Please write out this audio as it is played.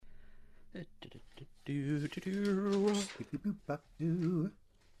I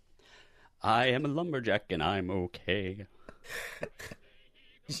am a lumberjack and I'm okay.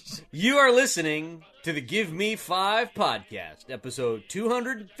 You are listening to the Give Me 5 podcast, episode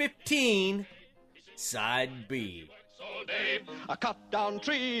 215, Side B. I cut down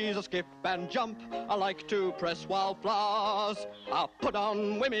trees, I skip and jump. I like to press wildflowers. I put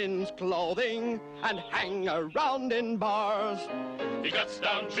on women's clothing and hang around in bars. He cuts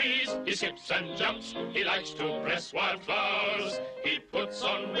down trees, he skips and jumps. He likes to press wildflowers. He puts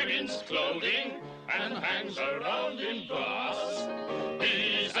on women's clothing and hangs around in bars.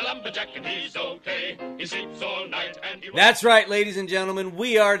 He's a lumberjack and he's okay. He sleeps all night and he... That's right, ladies and gentlemen.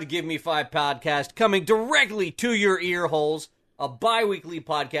 We are the Give Me 5 podcast, coming directly to your ear holes. A bi-weekly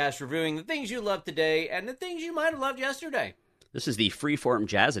podcast reviewing the things you loved today and the things you might have loved yesterday. This is the Freeform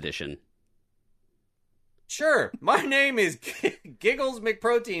Jazz Edition. Sure. My name is Giggles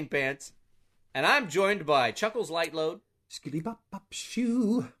McProtein Pants, and I'm joined by Chuckles Lightload. Skitty bop bop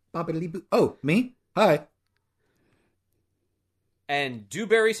shoo, bobbity boo. Oh, me? Hi. And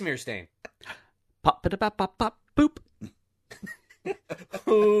Dewberry Smearstain. Pop, pop, pop, pop, boop.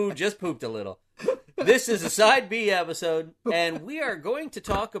 Who just pooped a little. This is a Side B episode, and we are going to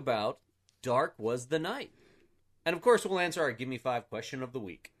talk about Dark Was the Night. And of course, we'll answer our Give Me 5 question of the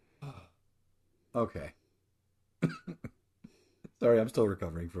week. Okay. Sorry, I'm still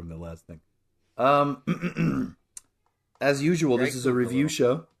recovering from the last thing. As usual, this is a review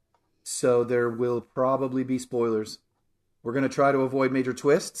show, so there will probably be spoilers. We're going to try to avoid major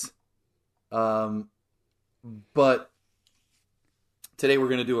twists. But today we're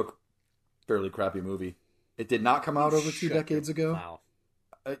going to do a fairly crappy movie. It did not come out over 2 decades ago. Wow.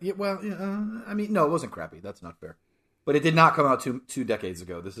 I mean, no, it wasn't crappy. That's not fair. But it did not come out two decades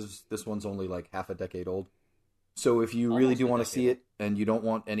ago. This one's only like half a decade old. So if you really do want to see it and you don't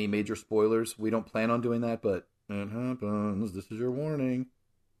want any major spoilers, we don't plan on doing that, but it happens. This is your warning.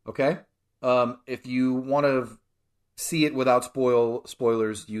 Okay? If you want to see it without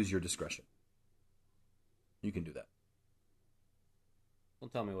spoilers, use your discretion. You can do that.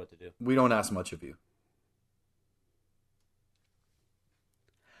 Don't tell me what to do. We don't ask much of you.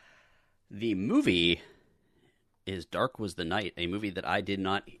 The movie is Dark Was the Night, a movie that I did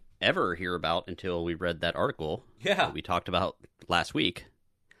not ever hear about until we read that article that we talked about last week.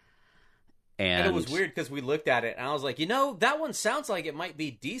 And it was weird because we looked at it and I was like, that one sounds like it might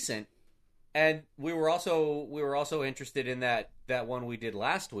be decent. And we were also interested in that one we did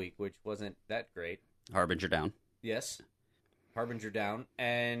last week, which wasn't that great. Harbinger Down. Yes. Harbinger Down.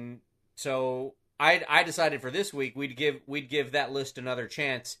 And so I decided for this week we'd give that list another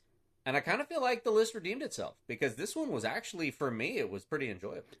chance. And I kind of feel like the list redeemed itself because this one was actually, for me, it was pretty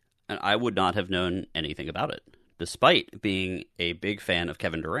enjoyable. And I would not have known anything about it, despite being a big fan of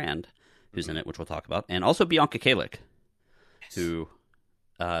Kevin Durand, who's in it, which we'll talk about, and also Bianca Kalick, who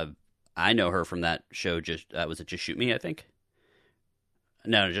I know her from that show. Was it Just Shoot Me? I think.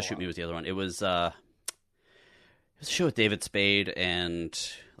 No, Just Shoot Me was the other one. It was a show with David Spade and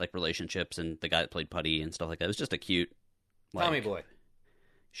like relationships and the guy that played Putty and stuff like that. It was just a cute Tommy Boy.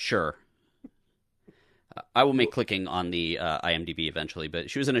 Sure. I will make clicking on the IMDb eventually,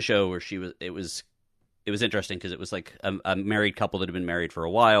 but she was in a show where it was interesting because it was like a married couple that had been married for a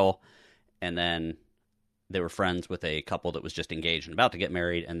while, and then they were friends with a couple that was just engaged and about to get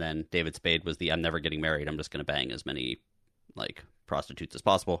married, and then David Spade was I'm never getting married, I'm just going to bang as many like prostitutes as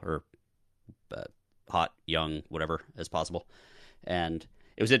possible, or hot, young, whatever as possible. And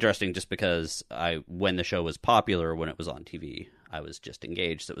it was interesting just because when the show was popular, when it was on TV, I was just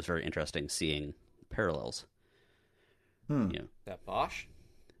engaged. So it was very interesting seeing parallels. That Bosch?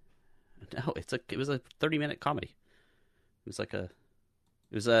 No, it was a 30-minute comedy. It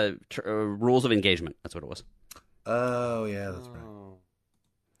was a Rules of Engagement. That's what it was. Oh yeah, that's right.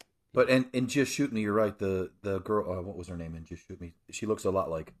 But in Just Shoot Me, you're right. The girl, what was her name in Just Shoot Me? She looks a lot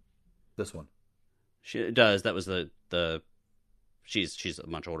like this one. She does. That was the she's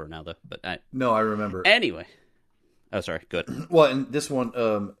much older now though. But I remember. Anyway. Oh, sorry. Good. Well, and this one,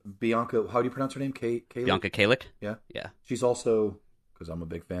 Bianca, how do you pronounce her name? Bianca Kalick? Yeah. Yeah. She's also, because I'm a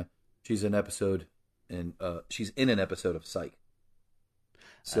big fan, she's in an episode of Psych.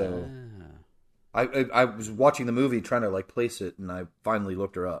 So, I was watching the movie trying to like place it, and I finally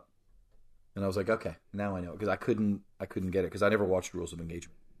looked her up. And I was like, okay, now I know. Because I couldn't get it, because I never watched Rules of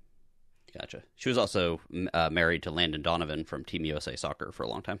Engagement. Gotcha. She was also married to Landon Donovan from Team USA Soccer for a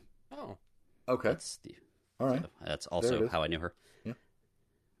long time. Oh. Okay. All right. So that's also how I knew her. Yeah.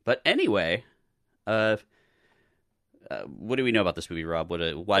 But anyway, what do we know about this movie, Rob?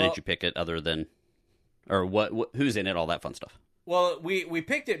 Why did you pick it other than... Or who's in it, all that fun stuff? Well, we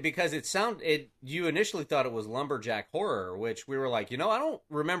picked it because you initially thought it was lumberjack horror, which we were like, I don't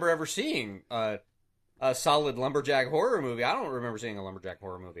remember ever seeing a solid lumberjack horror movie. I don't remember seeing a lumberjack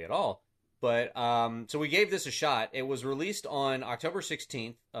horror movie at all. But so we gave this a shot. It was released on October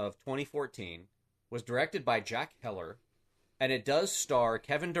 16th of 2014. Was directed by Jack Heller, and it does star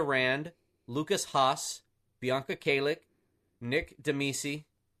Kevin Durand, Lucas Haas, Bianca Kalick, Nick Demisi,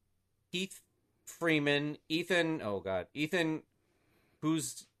 Keith Freeman, Ethan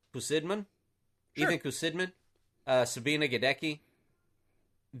Kusidman? Sure. Ethan Kusidman, Sabina Gadecki.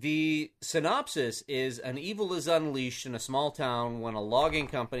 The synopsis is an evil is unleashed in a small town when a logging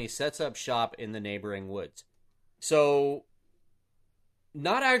company sets up shop in the neighboring woods. So,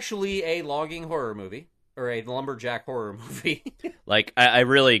 not actually a logging horror movie, or a lumberjack horror movie. Like, I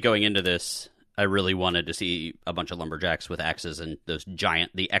really, going into this, I really wanted to see a bunch of lumberjacks with axes and those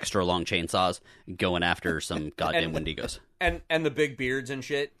the extra long chainsaws going after some goddamn Wendigos. And the big beards and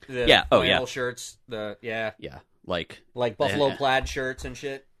shit. The Yeah, oh, flannel yeah. shirts. Yeah, like Buffalo plaid shirts and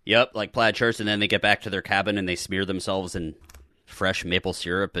shit. Yep, like plaid shirts, and then they get back to their cabin and they smear themselves in fresh maple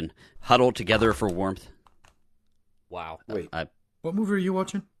syrup and huddle together for warmth. Wow. Wait, what movie are you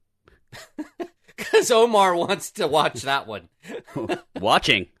watching? Because Omar wants to watch that one.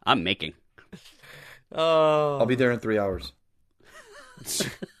 Watching, I'm making. Oh. I'll be there in 3 hours.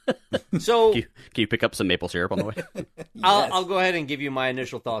 So Can you pick up some maple syrup on the way? I'll go ahead and give you my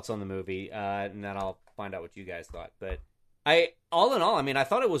initial thoughts on the movie, and then I'll find out what you guys thought. But all in all, I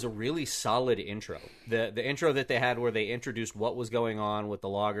thought it was a really solid intro. The intro that they had where they introduced what was going on with the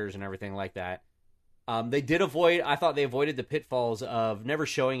loggers and everything like that. I thought they avoided the pitfalls of never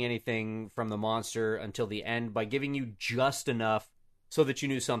showing anything from the monster until the end by giving you just enough so that you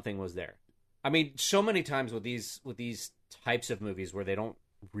knew something was there. So many times with these types of movies where they don't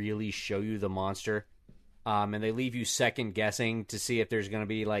really show you the monster, and they leave you second guessing to see if there's going to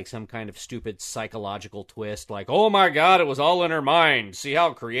be like some kind of stupid psychological twist, like, oh my god, it was all in her mind. See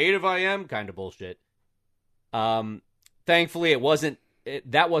how creative I am? Kind of bullshit. Thankfully,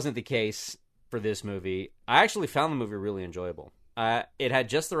 that wasn't the case for this movie. I actually found the movie really enjoyable. It had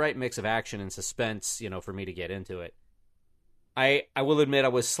just the right mix of action and suspense, for me to get into it. I will admit I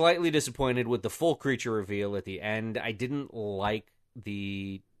was slightly disappointed with the full creature reveal at the end. I didn't like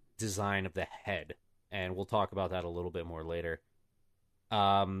the design of the head, and we'll talk about that a little bit more later.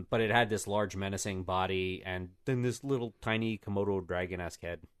 But it had this large menacing body and then this little tiny Komodo dragon-esque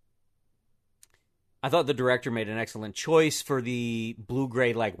head. I thought the director made an excellent choice for the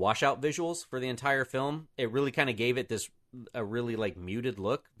blue-gray like washout visuals for the entire film. It really kind of gave it a really like muted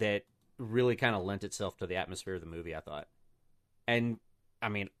look that really kind of lent itself to the atmosphere of the movie, I thought. And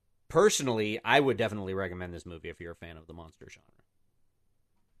personally, I would definitely recommend this movie if you're a fan of the monster genre.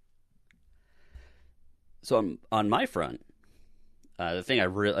 So on my front, the thing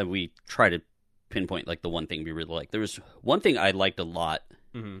we try to pinpoint like the one thing we really liked. There was one thing I liked a lot.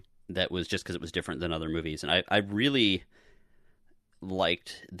 Mm-hmm. That was just because it was different than other movies. And I really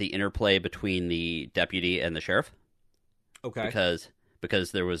liked the interplay between the deputy and the sheriff. Okay.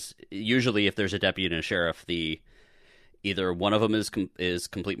 Because there was, usually if there's a deputy and a sheriff, either one of them is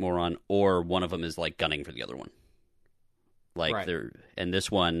complete moron or one of them is like gunning for the other one. Like right. And this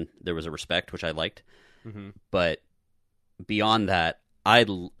one, there was a respect, which I liked. Mm-hmm. But beyond that, I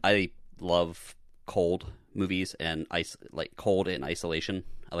love cold movies and like cold in isolation.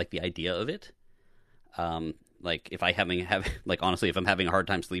 I like the idea of it. Like if I honestly, if I'm having a hard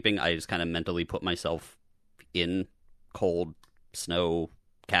time sleeping, I just kind of mentally put myself in cold snow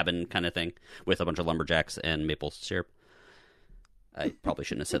cabin kind of thing with a bunch of lumberjacks and maple syrup. I probably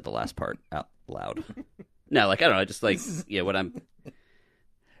shouldn't have said the last part out loud. No, like I don't know, just like what I'm.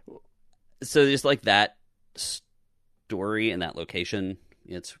 So just like that story and that location,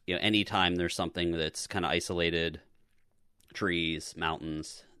 it's anytime there's something that's kind of isolated. Trees,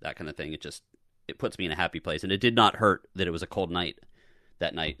 mountains, that kind of thing. It puts me in a happy place, and it did not hurt that it was a cold night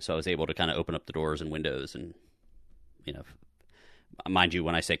that night. So I was able to kind of open up the doors and windows, and mind you,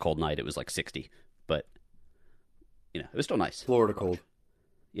 when I say cold night, it was like 60, but it was still nice. Florida cold.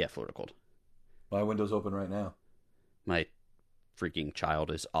 Yeah, Florida cold. My window's open right now. My freaking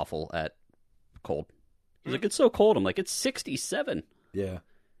child is awful at cold. He's like, it's so cold. I'm like, it's 67. Yeah.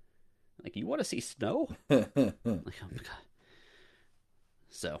 Like, you want to see snow? Like, oh my god.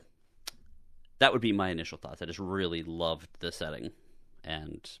 So, that would be my initial thoughts. I just really loved the setting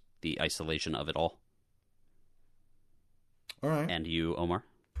and the isolation of it all. All right. And you, Omar?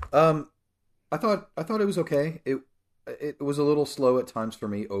 I thought it was okay. It was a little slow at times for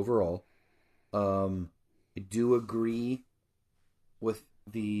me overall. I do agree with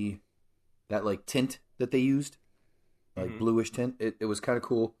that like tint that they used like bluish tint. It was kind of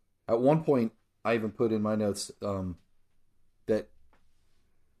cool. At one point, I even put in my notes that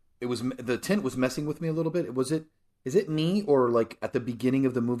it was the tint was messing with me a little bit. Is it me, or like at the beginning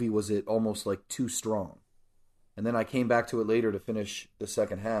of the movie was it almost like too strong? And then I came back to it later to finish the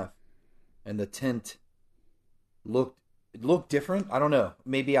second half, and the tint looked different. I don't know.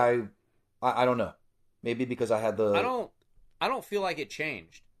 Maybe I don't know. Maybe because I had the I don't feel like it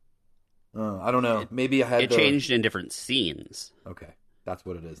changed. I don't know. Maybe I had it changed in different scenes. Okay, that's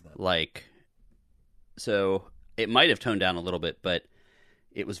what it is then. Like, so it might have toned down a little bit, but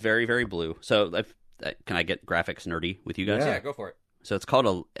it was very, very blue. So can I get graphics nerdy with you guys? Yeah, go for it. So it's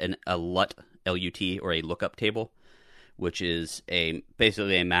called a LUT, L-U-T, or a lookup table, which is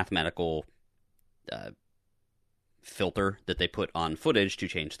basically a mathematical filter that they put on footage to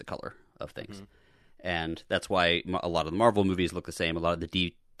change the color of things. Mm-hmm. And that's why a lot of the Marvel movies look the same. A lot of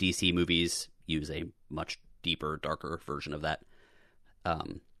the DC movies use a much deeper, darker version of that.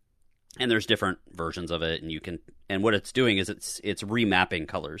 And there's different versions of it, and what it's doing is it's remapping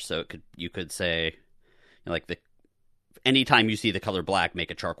colors. So you could say, like, anytime you see the color black,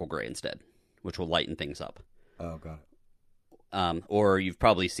 make a charcoal gray instead, which will lighten things up. Oh, got it. Or you've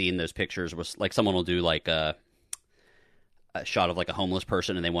probably seen those pictures where, like, someone will do like a shot of like a homeless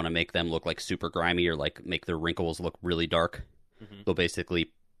person, and they want to make them look like super grimy or like make their wrinkles look really dark. Mm-hmm. They'll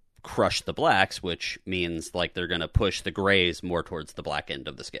basically crush the blacks, which means like they're going to push the grays more towards the black end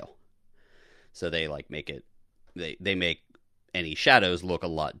of the scale. So they like make it, they make any shadows look a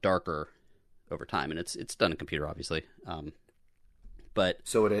lot darker over time, and it's done in computer, obviously. But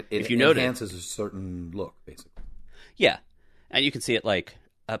so it if you enhances a certain look, basically. Yeah, and you can see it like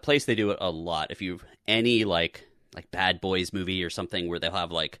a place they do it a lot. If you've any like Bad Boys movie or something where they'll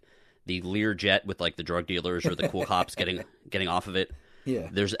have like the Learjet with like the drug dealers or the cool cops getting off of it. Yeah,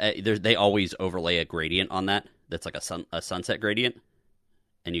 they always overlay a gradient on that. That's like a sunset gradient,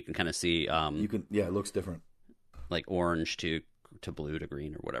 and you can kind of see. It looks different, like orange to blue to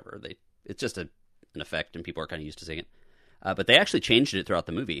green or whatever. It's just an effect, and people are kind of used to seeing it. But they actually changed it throughout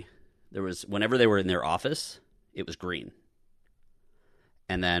the movie. There was whenever they were in their office, it was green.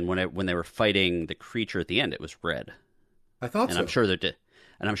 And then when they were fighting the creature at the end, it was red. I thought and so. I'm sure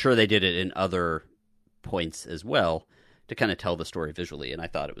they did it in other points as well to kind of tell the story visually. And I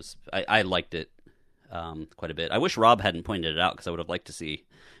thought I liked it quite a bit. I wish Rob hadn't pointed it out because I would have liked to see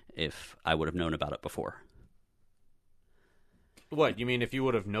if I would have known about it before. What, you mean if you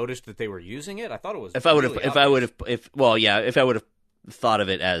would have noticed that they were using it? I thought it was if I would have thought of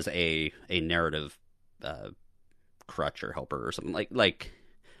it as a narrative crutch or helper or something like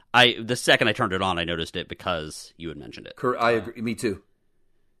the second I turned it on, I noticed it because you had mentioned it. I agree. Me too.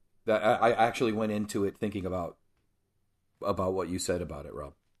 That I actually went into it thinking about what you said about it,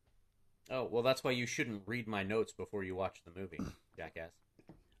 Rob. Oh, well, that's why you shouldn't read my notes before you watch the movie, jackass.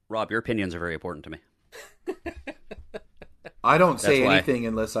 Rob, your opinions are very important to me. I don't say anything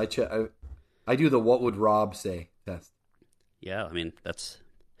unless I check. I do the "What would Rob say" test. Yeah, I mean that's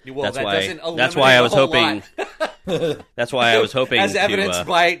why I was hoping. That's why I was hoping, as evidenced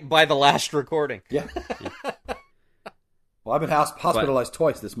by the last recording. Yeah. Well, I've been hospitalized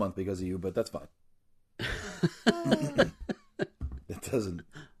twice this month because of you, but that's fine. It doesn't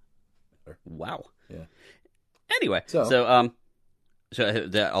matter. Wow. Yeah. Anyway, so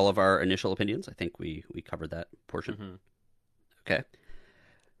all of our initial opinions, I think we covered that portion. Mm-hmm. Okay.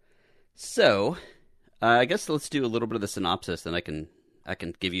 So, I guess let's do a little bit of the synopsis, and I can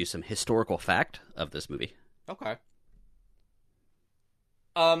give you some historical fact of this movie. Okay.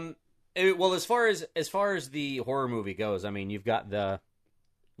 Well, as far as the horror movie goes, I mean, you've got the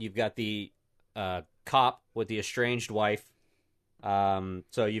cop with the estranged wife.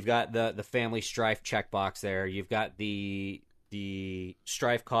 So you've got the family strife checkbox there. You've got the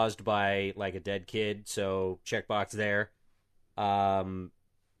strife caused by like a dead kid, so checkbox there.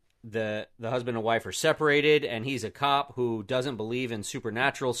 The husband and wife are separated, and he's a cop who doesn't believe in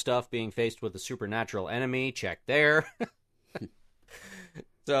supernatural stuff, being faced with a supernatural enemy. Check there.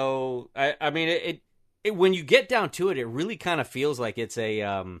 So I mean it when you get down to it, it really kind of feels like it's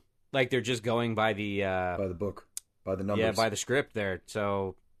a like they're just going by the book, by the numbers, by the script there.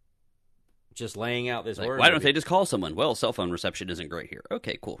 So just laying out this. Like, why don't they just call someone? Well, cell phone reception isn't great here.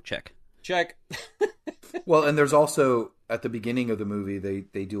 Okay, cool, check. Well, and there's also at the beginning of the movie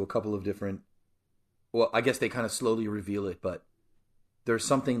they do a couple of different. Well, I guess they kind of slowly reveal it, but there's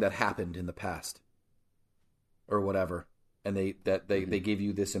something that happened in the past, or whatever, and they give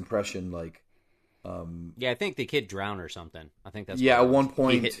you this impression like. I think the kid drowned or something. I think that's at one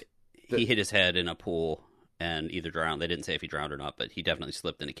point he hit his head in a pool and either drowned. They didn't say if he drowned or not, but he definitely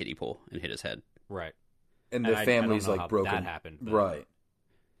slipped in a kiddie pool and hit his head. Right. and And the I family's don't know like how broken, that happened, but- right?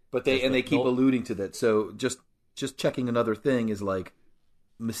 But they keep alluding to that. So just checking another thing is like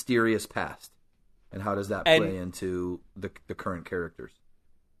mysterious past, and how does that play into the current characters?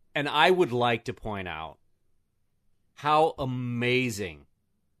 And I would like to point out how amazing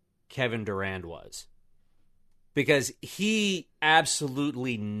Kevin Durand was, because he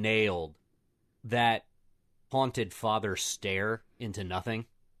absolutely nailed that haunted father stare into nothing.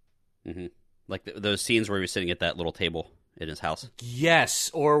 Mm-hmm. Like those scenes where he was sitting at that little table in his house. Yes,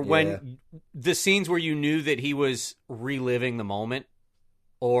 or when the scenes where you knew that he was reliving the moment,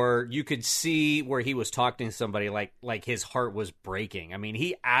 or you could see where he was talking to somebody like his heart was breaking. I mean,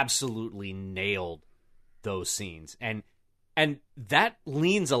 he absolutely nailed those scenes. And that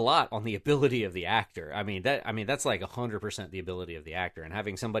leans a lot on the ability of the actor. I mean, that's like 100% the ability of the actor, and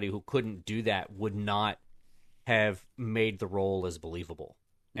having somebody who couldn't do that would not have made the role as believable.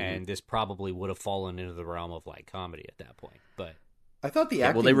 Mm-hmm. And this probably would have fallen into the realm of like comedy at that point. But I thought the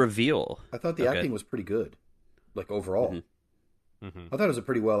acting. Well, they reveal. I thought the acting was pretty good, like overall. Mm-hmm. Mm-hmm. I thought it was a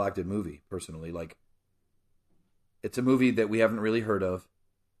pretty well acted movie. Personally, like it's a movie that we haven't really heard of.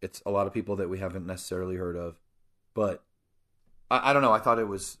 It's a lot of people that we haven't necessarily heard of, but I don't know. I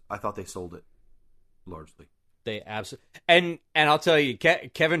thought they sold it largely. They absolutely and I'll tell you,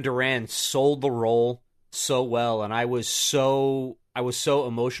 Kevin Durand sold the role so well, and I was so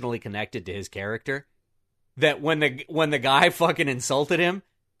emotionally connected to his character that when the guy fucking insulted him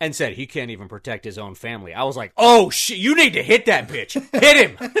and said he can't even protect his own family, I was like, oh shit, you need to hit that bitch, hit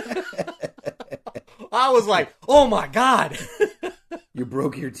him. I was like, oh my god, you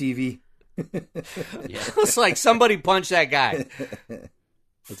broke your TV. It was like somebody punch that guy.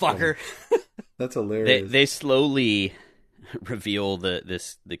 Fucker. That's hilarious. They slowly reveal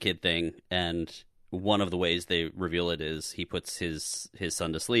the kid thing, and one of the ways they reveal it is he puts his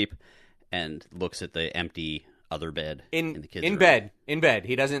son to sleep and looks at the empty other bed in the kids' room. In bed.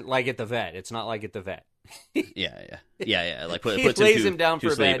 He doesn't like at the vet. It's not like at the vet. Yeah. Like he puts lays him him down to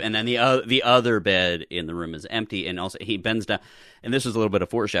for sleep, bed, and then the other bed in the room is empty, and also he bends down, and this was a little bit of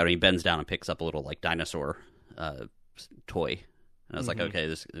foreshadowing. He bends down and picks up a little like dinosaur toy, and I was like, okay,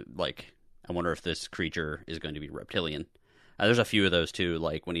 this like I wonder if this creature is going to be reptilian. There's a few of those too,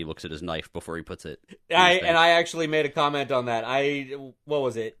 like when he looks at his knife before he puts it. I actually made a comment on that. What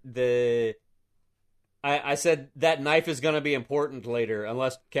was it? I said that knife is going to be important later,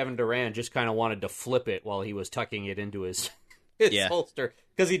 unless Kevin Durand just kind of wanted to flip it while he was tucking it into his holster,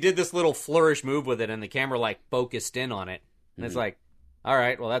 because he did this little flourish move with it, and the camera like focused in on it, and it's like, all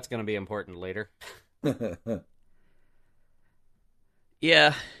right, well that's going to be important later.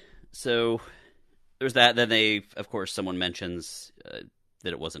 Yeah, so there's that. Then of course, someone mentions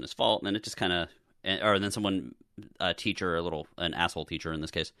that it wasn't his fault, and then it just kind of, or then someone, a teacher, an asshole teacher in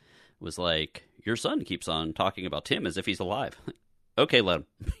this case, was like, your son keeps on talking about Tim as if he's alive. Okay, let him.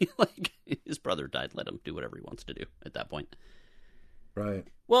 Like, his brother died. Let him do whatever he wants to do at that point. Right.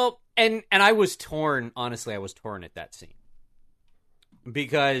 Well, and I was torn. Honestly, I was torn at that scene.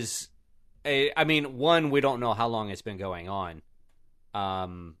 Because, I mean, one, we don't know how long it's been going on. I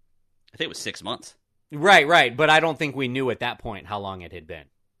think it was 6 months. Right. But I don't think we knew at that point how long it had been.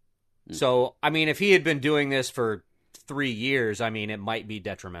 So, I mean, if he had been doing this for 3 years, I mean, it might be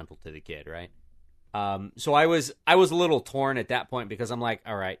detrimental to the kid, right? So I was a little torn at that point, because I'm like,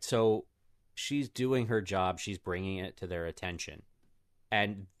 all right, so she's doing her job, she's bringing it to their attention,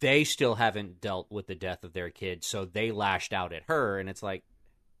 and they still haven't dealt with the death of their kid, so they lashed out at her, and it's like,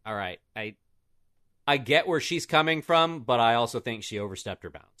 all right, I get where she's coming from, but I also think she overstepped her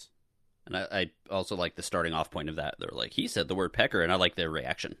bounds. And I also like the starting off point of that. They're like, he said the word pecker, and I like their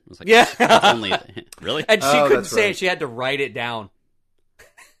reaction. I was like, yeah, that's only really? And she couldn't say it; she had to write it down.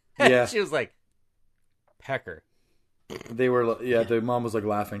 Yeah, she was like, pecker. They were, the mom was like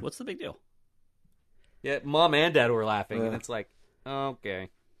laughing. What's the big deal? Yeah, mom and dad were laughing, and it's like, okay.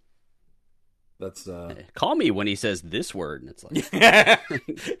 That's call me when he says this word, and it's like,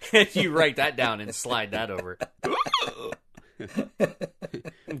 and you write that down and slide that over.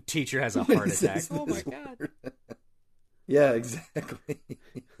 Teacher has a heart attack. Oh my god. Yeah, exactly.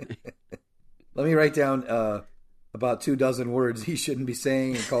 Let me write down about 24 words he shouldn't be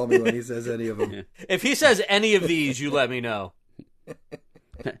saying, and call me when he says any of them. If he says any of these, you let me know.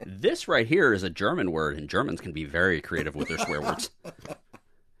 This right here is a German word, and Germans can be very creative with their swear words.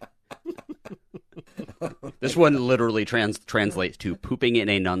 This one literally translates to pooping in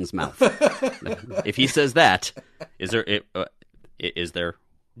a nun's mouth. If he says that, is there?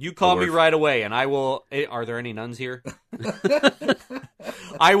 You call me right away, and I will. Are there any nuns here?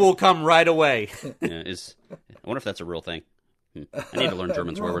 I will come right away. Yeah, I wonder if that's a real thing. I need to learn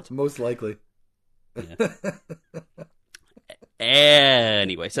German swear words. Most likely.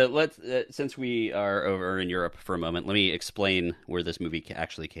 Anyway, so let's since we are over in Europe for a moment, let me explain where this movie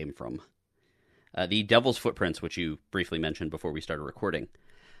actually came from. The Devil's Footprints, which you briefly mentioned before we started recording.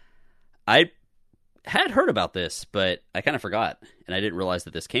 I had heard about this, but I kind of forgot, and I didn't realize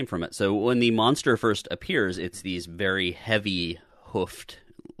that this came from it. So when the monster first appears, it's these very heavy, hoofed,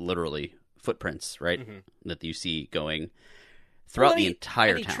 literally, footprints, right? Mm-hmm. That you see going throughout the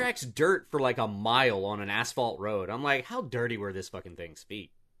entire town. He tracks dirt for like a mile on an asphalt road. I'm like, how dirty were this fucking thing's feet?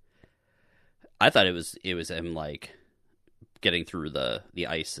 I thought it was him like getting through the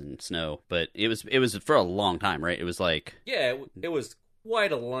ice and snow, but it was for a long time, right? It was like it was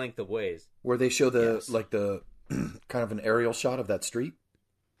quite a length of ways. Where they show the kind of an aerial shot of that street.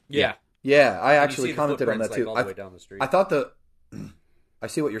 Yeah. Yeah, I actually commented on that too. All the way down the street. I thought I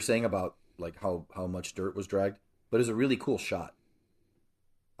see what you're saying about like how much dirt was dragged, but it's a really cool shot.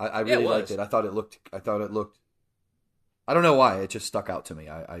 I really liked it. I thought it looked. I don't know why, it just stuck out to me.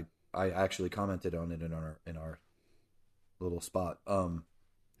 I actually commented on it in our little spot.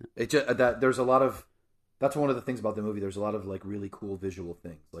 It just there's a lot of. That's one of the things about the movie. There's a lot of like really cool visual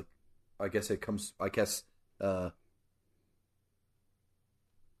things. Like, I guess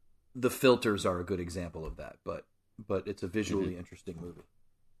the filters are a good example of that. But it's a visually interesting movie.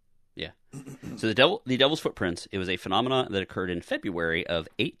 Yeah. So the Devil's Footprints, it was a phenomenon that occurred in February of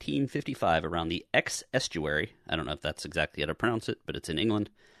 1855 around the Exe Estuary. I don't know if that's exactly how to pronounce it, but it's in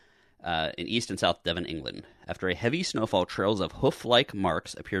England, in East and South Devon, England. After a heavy snowfall, trails of hoof-like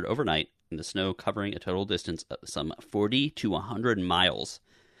marks appeared overnight in the snow, covering a total distance of some 40 to 100 miles,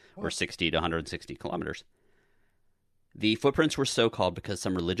 or 60 to 160 kilometers. The footprints were so called because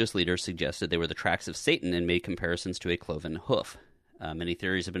some religious leaders suggested they were the tracks of Satan and made comparisons to a cloven hoof. Many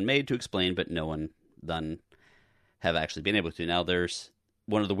theories have been made to explain, but no one then have actually been able to. Now, there's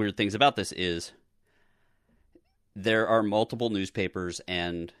one of the weird things about this is there are multiple newspapers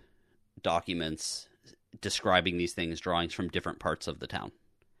and documents describing these things, drawings from different parts of the town.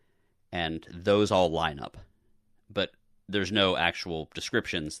 And those all line up. But there's no actual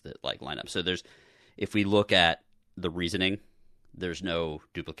descriptions that like line up. So if we look at the reasoning, there's no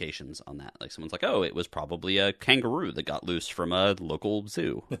duplications on that. Like someone's like, oh, it was probably a kangaroo that got loose from a local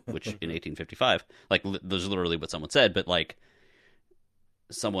zoo, which in 1855, like those are literally what someone said. But like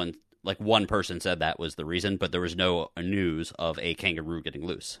one person said that was the reason, but there was no news of a kangaroo getting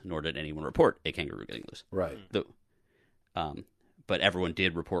loose, nor did anyone report a kangaroo getting loose. Right. But everyone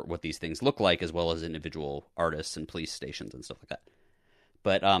did report what these things look like, as well as individual artists and police stations and stuff like that.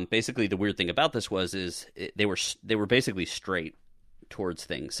 But basically, the weird thing about this they were basically straight towards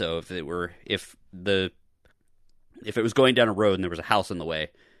things. So if it was going down a road and there was a house in the way,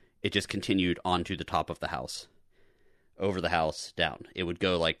 it just continued onto the top of the house, over the house, down. It would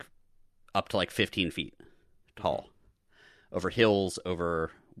go like up to like 15 feet tall, over hills,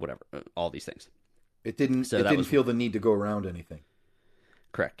 over whatever, all these things. It didn't feel the need to go around anything.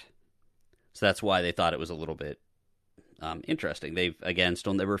 Correct. So that's why they thought it was a little bit interesting. They've, again,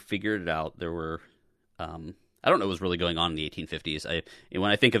 still never figured it out. There were, I don't know what was really going on in the 1850s.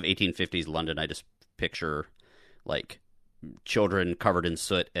 When I think of 1850s London, I just picture, like, children covered in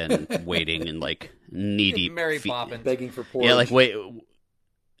soot and waiting in, like, knee-deep... Mary Poppins. Begging for porridge. Yeah, like,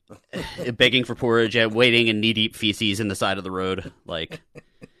 begging for porridge, waiting in knee-deep feces in the side of the road. Like,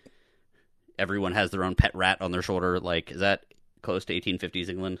 everyone has their own pet rat on their shoulder. Like, is that close to 1850s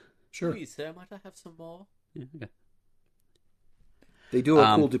England? Sure. Please, sir, might I have some more? Yeah, okay. They do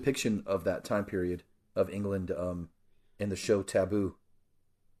a cool depiction of that time period of England in the show Taboo.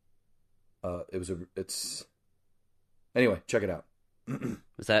 Anyway, check it out.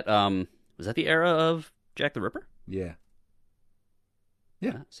 Was that the era of Jack the Ripper? Yeah.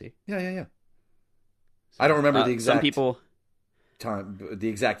 See. Yeah. I don't remember the exact time, the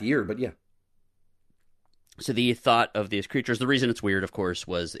exact year, but yeah. So the thought of these creatures, the reason it's weird, of course,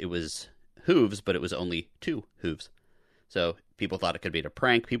 was it was hooves, but it was only 2 hooves. So people thought it could be a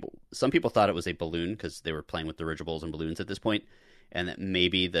prank. Some people thought it was a balloon because they were playing with dirigibles and balloons at this point, and that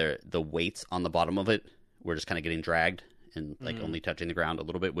maybe the weights on the bottom of it were just kind of getting dragged and like only touching the ground a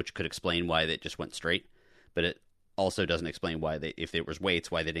little bit, which could explain why they just went straight. But it also doesn't explain why if there was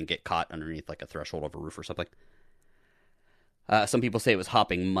weights, why they didn't get caught underneath like a threshold of a roof or something. Some people say it was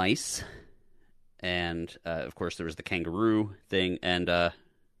hopping mice, and of course there was the kangaroo thing. And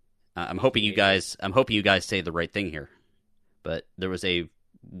I'm hoping you guys say the right thing here. But there was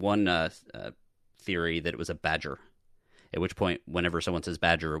one theory that it was a badger. At which point, whenever someone says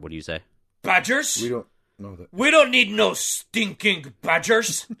badger, what do you say? Badgers? We don't know that. We don't need no stinking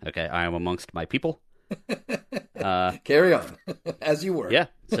badgers. Okay, I am amongst my people. Carry on, as you were. Yeah,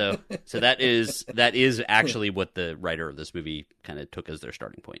 so that is actually what the writer of this movie kind of took as their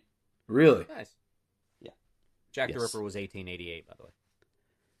starting point. Really? Nice. Yeah. Jack the Yes. Ripper was 1888, by the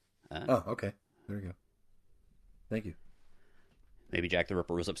way. Oh, okay. There we go. Thank you. Maybe Jack the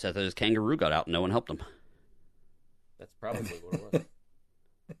Ripper was upset that his kangaroo got out and no one helped him. That's probably what it was.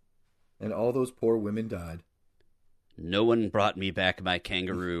 And all those poor women died. No one brought me back my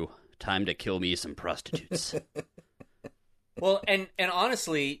kangaroo. Time to kill me some prostitutes. Well, and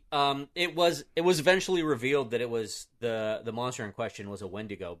honestly, it was eventually revealed that it was the monster in question was a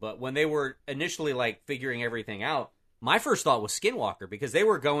Wendigo. But when they were initially like figuring everything out, my first thought was Skinwalker because they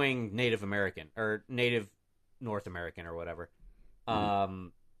were going Native American or Native North American or whatever.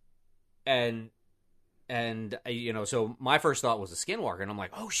 And you know, so my first thought was a Skinwalker, and I'm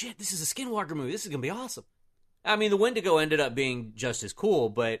like, oh shit, this is a Skinwalker movie. This is gonna be awesome. I mean, the Wendigo ended up being just as cool,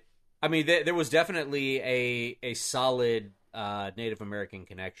 but I mean, there was definitely a solid Native American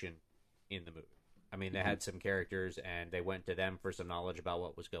connection in the movie. I mean, they had some characters, and they went to them for some knowledge about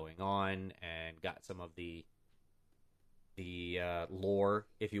what was going on, and got some of the lore,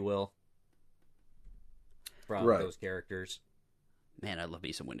 if you will, from those characters. Man, I love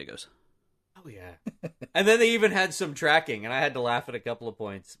me some Wendigos. Oh yeah. And then they even had some tracking, and I had to laugh at a couple of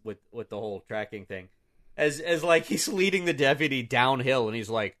points with the whole tracking thing. As like he's leading the deputy downhill, and he's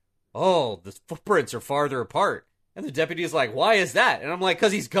like, "Oh, the footprints are farther apart." And the deputy is like, "Why is that?" And I'm like,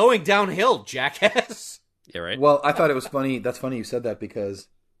 "'Cause he's going downhill, jackass." Yeah, right. Well, I thought it was funny. That's funny you said that because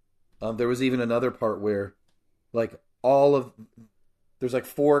there was even another part where, like, there's like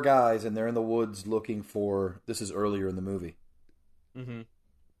 4 guys, and they're in the woods looking for. This is earlier in the movie. Mm-hmm.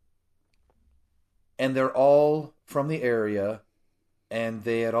 And they're all from the area, and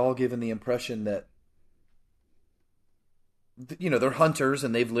they had all given the impression that, you know, they're hunters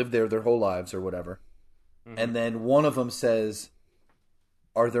and they've lived there their whole lives or whatever. Mm-hmm. And then one of them says,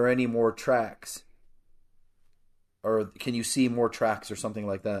 "Are there any more tracks? Or can you see more tracks?" or something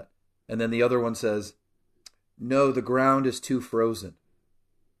like that. And then the other one says, "No, the ground is too frozen."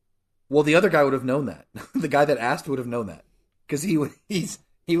 Well, the other guy would have known that. The guy that asked would have known that. Because he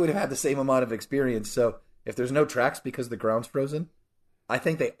would have had the same amount of experience. So if there's no tracks because the ground's frozen, I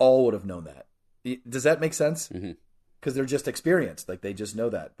think they all would have known that. Does that make sense? Mm-hmm. Because they're just experienced, like they just know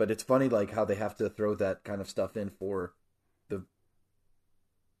that. But it's funny, like how they have to throw that kind of stuff in for the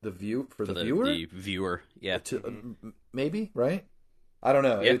viewer. The viewer, yeah. Maybe, right? I don't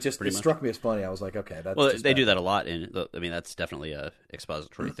know. Yeah, It struck me as funny. I was like, okay, that's. Well, just they do that a lot, and I mean that's definitely a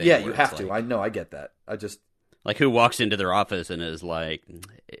expository thing. Yeah, you where have it's to. like- I know. I get that. I just. Like, who walks into their office and is like,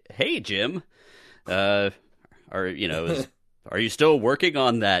 "Hey, Jim, are you still working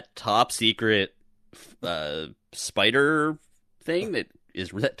on that top secret spider thing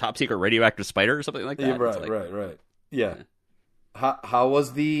that top secret radioactive spider or something like that?" Yeah, right, It's like, right. Yeah. How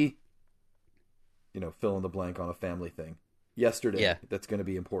was the, fill in the blank on a family thing yesterday? Yeah. That's going to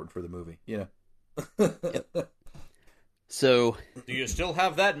be important for the movie. So, Do you still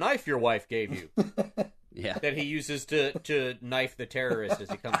have that knife your wife gave you yeah. that he uses to knife the terrorist as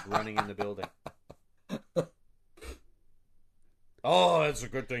he comes running in the building? Oh, it's a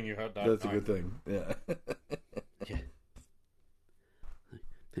good thing you had that. That's knife. a good thing. Yeah.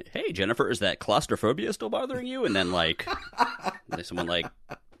 Hey, Jennifer, is that claustrophobia still bothering you? And then, like, someone, like,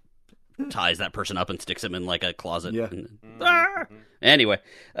 ties that person up and sticks him in, like, a closet. Yeah. And, Anyway,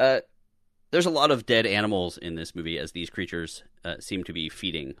 there's a lot of dead animals in this movie as these creatures seem to be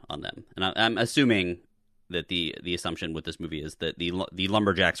feeding on them. And I'm assuming that the assumption with this movie is that the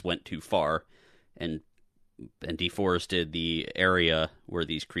lumberjacks went too far and deforested the area where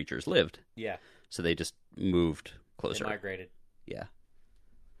these creatures lived. Yeah, So they just moved they closer. migrated. Yeah.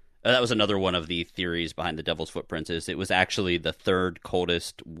 That was another one of the theories behind the Devil's Footprints is it was actually the 3rd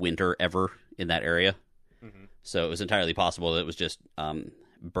coldest winter ever in that area. Mm-hmm. So it was entirely possible that it was just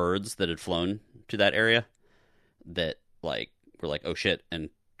birds that had flown to that area that like were like, oh shit, and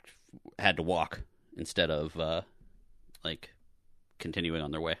had to walk instead of like continuing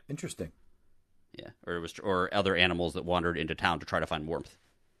on their way. Interesting. Yeah, or other animals that wandered into town to try to find warmth.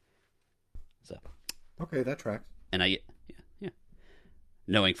 So Okay, that tracks. and yeah.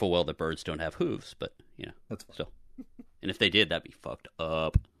 Knowing full well that birds don't have hooves, but That's fine. still. And if they did, that'd be fucked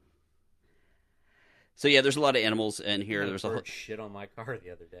up. So yeah, there's a lot of animals in here. There's a whole... shit on my car the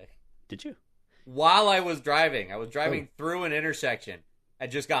other day. Did you? While I was driving through an intersection. I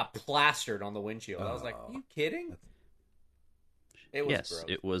just got plastered on the windshield. I was like, "Are you kidding?" It was Yes, gross.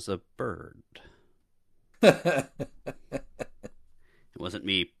 it was a bird. It wasn't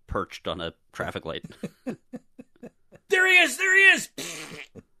me perched on a traffic light. There he is! There he is!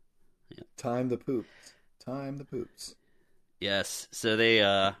 Time the poops. Time the poops. Yes. So they,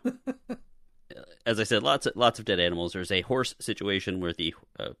 as I said, lots of dead animals. There's a horse situation where the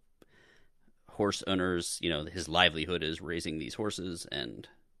horse owners, his livelihood is raising these horses, and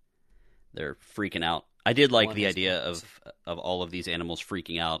they're freaking out. I did like the idea of all of these animals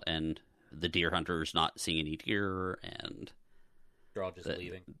freaking out, and the deer hunters not seeing any deer, and they're all just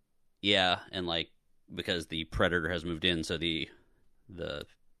leaving. Yeah, and because the predator has moved in, so the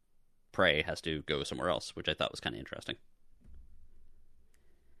prey has to go somewhere else, which I thought was kind of interesting.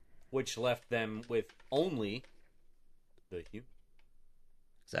 Which left them with only the human.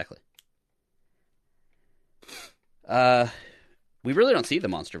 Exactly. We really don't see the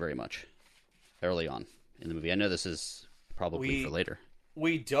monster very much early on in the movie. I know this is probably for later.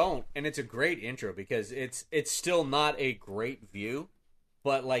 We don't, and it's a great intro because it's still not a great view,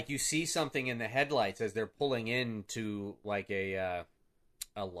 but you see something in the headlights as they're pulling into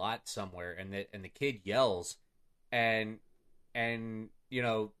a lot somewhere, and the kid yells, and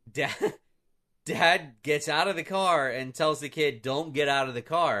dad gets out of the car and tells the kid, "Don't get out of the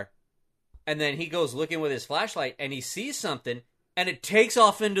car." And then he goes looking with his flashlight, and he sees something, and it takes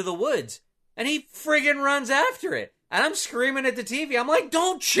off into the woods. And he friggin' runs after it. And I'm screaming at the TV. I'm like,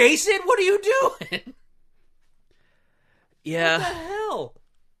 don't chase it! What are you doing? Yeah. What the hell?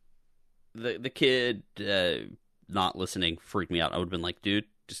 The kid not listening freaked me out. I would have been like, dude,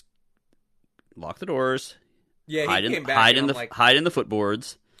 just lock the doors. Yeah, he came back. Hide in the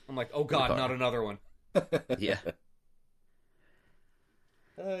footboards. I'm like, oh god, not another one. Yeah.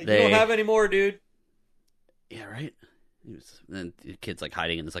 You don't have any more, dude. Yeah, right. And the kid's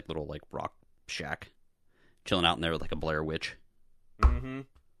hiding in this little rock shack, chilling out in there with a Blair Witch. Mm-hmm.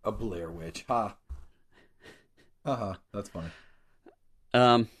 A Blair Witch, ha. That's funny.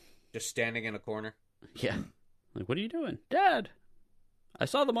 Just standing in a corner. Yeah. What are you doing, Dad? I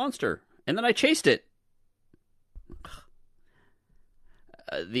saw the monster, and then I chased it.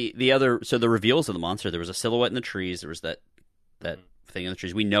 The reveals of the monster. There was a silhouette in the trees. There was that thing in the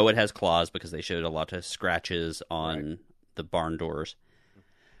trees. We know it has claws because they showed a lot of scratches on the barn doors.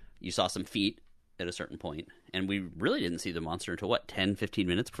 You saw some feet at a certain point, and we really didn't see the monster until 10, 15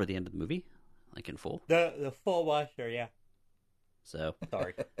 minutes before the end of the movie, in full. The full monster, yeah. So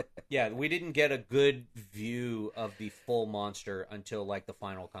sorry. Yeah, we didn't get a good view of the full monster until the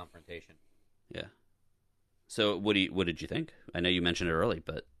final confrontation. Yeah. So what did you think? I know you mentioned it early,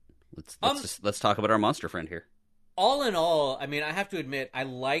 but let's talk about our monster friend here. All in all, I mean, I have to admit, I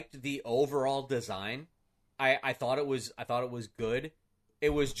liked the overall design. I thought it was good.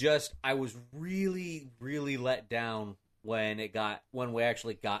 It was just I was really, really let down when we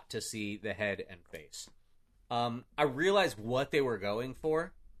actually got to see the head and face. I realized what they were going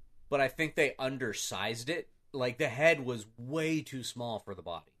for, but I think they undersized it. The head was way too small for the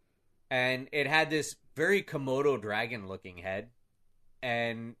body, and it had this very Komodo dragon looking head,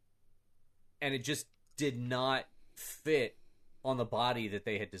 and it just did not fit on the body that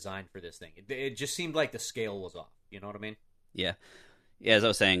they had designed for this thing. It just seemed like the scale was off. You know what I mean? Yeah. Yeah, as I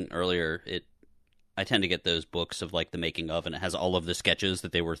was saying earlier, I tend to get those books of the making of, and it has all of the sketches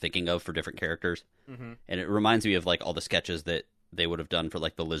that they were thinking of for different characters. Mm-hmm. And it reminds me of all the sketches that they would have done for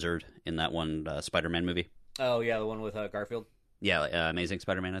the lizard in that one Spider-Man movie. Oh yeah, the one with Garfield. Yeah, Amazing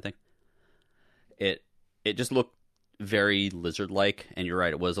Spider-Man, I think. It just looked very lizard-like, and you're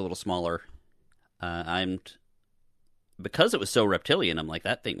right, it was a little smaller. Because it was so reptilian, I'm like,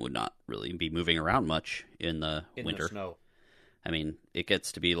 that thing would not really be moving around much in the winter. The snow. I mean, it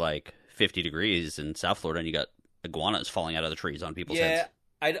gets to be 50 degrees in South Florida, and you got iguanas falling out of the trees on people's heads.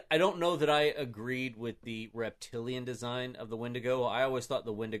 Yeah, I don't know that I agreed with the reptilian design of the Wendigo. I always thought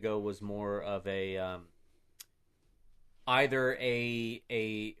the Wendigo was more of a either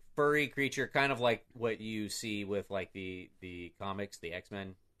a furry creature, kind of like what you see with the comics, the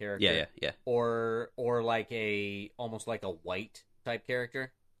X-Men character. Yeah. Or almost like a white type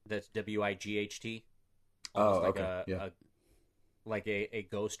character. That's WIGHT. Oh, okay. Like a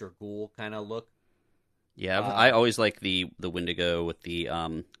ghost or ghoul kind of look. Yeah, I always like the Wendigo with the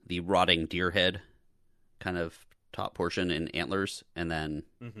rotting deer head kind of top portion and antlers, and then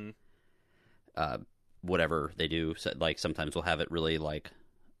whatever they do. So, sometimes we'll have it really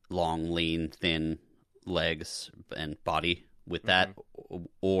long, lean, thin legs and body with that,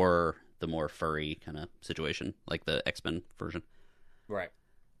 or the more furry kind of situation, like the X-Men version. Right.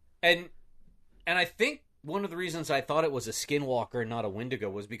 And I think one of the reasons I thought it was a skinwalker and not a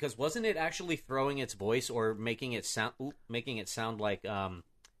Wendigo was because wasn't it actually throwing its voice or making it sound like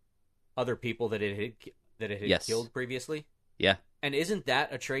other people that it had killed previously? Yeah. And isn't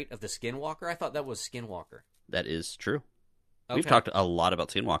that a trait of the Skinwalker? I thought that was Skinwalker. That is true. We've talked a lot about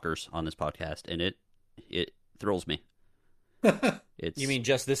Skinwalkers on this podcast, and it thrills me. You mean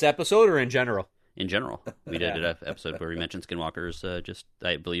just this episode or in general? In general, we did an episode where we mentioned Skinwalkers.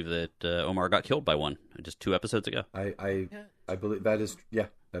 I believe that Omar got killed by one just 2 episodes ago. I believe that is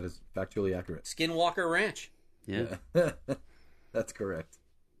factually accurate. Skinwalker Ranch. Yeah, that's correct.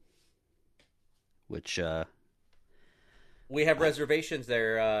 Which we have reservations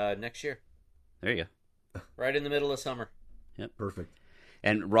there next year. There you go. Right in the middle of summer. Yep, perfect.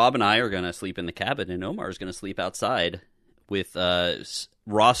 And Rob and I are going to sleep in the cabin, and Omar is going to sleep outside with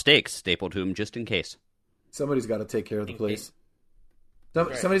raw steaks stapled to him just in case. Somebody's got to take care of the place.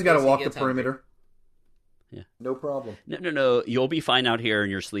 Right. Somebody's got to walk the perimeter. Yeah. No problem. No. You'll be fine out here in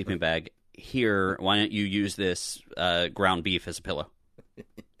your sleeping bag. Here, why don't you use this ground beef as a pillow?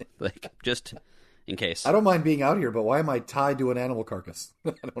 Like, just in case. I don't mind being out here, but why am I tied to an animal carcass?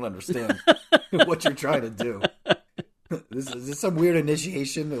 I don't understand what you're trying to do. Is this some weird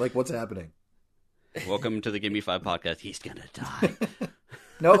initiation? Like, what's happening? Welcome to the Give Me 5 podcast. He's gonna die.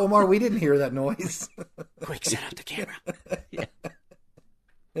 No, Omar, we didn't hear that noise. Quick, set up the camera. Yeah.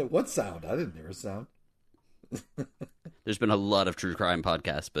 What sound? I didn't hear a sound. There's been a lot of true crime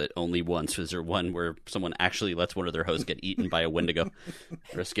podcasts, but only once was there one where someone actually lets one of their hosts get eaten by a Wendigo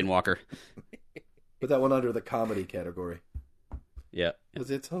or a Skinwalker. Put that one under the comedy category. Yeah.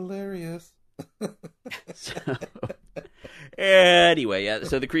 Because it's hilarious. So, anyway, yeah.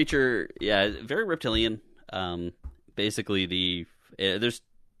 So the creature, very reptilian. Basically, it's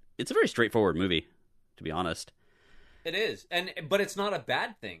a very straightforward movie, to be honest. It is, but it's not a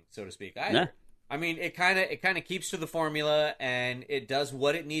bad thing, so to speak. Either. Nah. I mean, it kind of keeps to the formula, and it does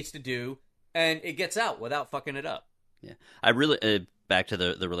what it needs to do, and it gets out without fucking it up. Yeah, I really back to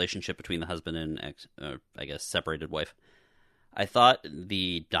the relationship between the husband and I guess separated wife. I thought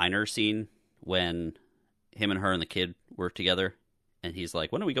the diner scene when him and her and the kid were together, and he's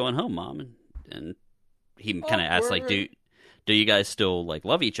like, "When are we going home, Mom?" And he kind of asks like, "Do you guys still like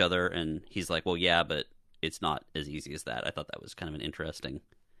love each other?" And he's like, "Well, yeah, but it's not as easy as that." I thought that was kind of an interesting.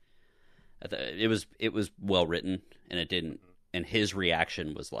 It was well written, and it didn't. And his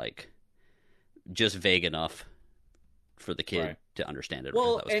reaction was like just vague enough for the kid to understand it.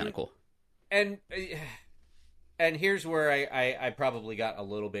 Well, that was kind of cool. And here's where I probably got a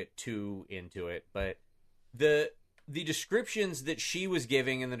little bit too into it, but the descriptions that she was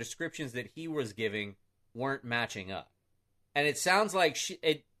giving and the descriptions that he was giving weren't matching up. And it sounds like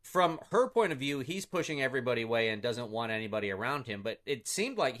from her point of view, he's pushing everybody away and doesn't want anybody around him. But it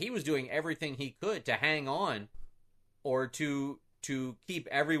seemed like he was doing everything he could to hang on or to keep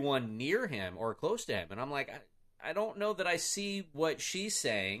everyone near him or close to him. And I'm like, I don't know that I see what she's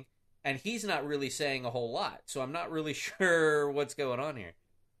saying, and he's not really saying a whole lot. So I'm not really sure what's going on here.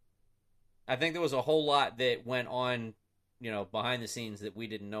 I think there was a whole lot that went on, behind the scenes that we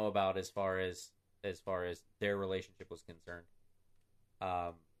didn't know about as far as their relationship was concerned.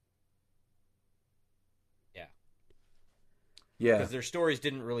 Yeah. Because their stories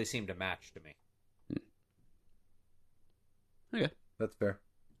didn't really seem to match to me. Okay. That's fair.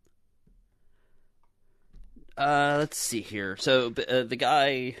 Let's see here. So the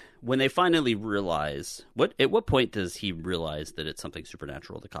guy, when they finally realize, at what point does he realize that it's something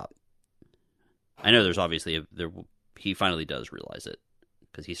supernatural, the cop? I know there's obviously, he finally does realize it,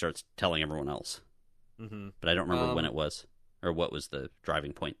 because he starts telling everyone else. Mm-hmm. But I don't remember when it was, or what was the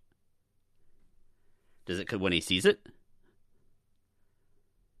driving point. Does it, when he sees it?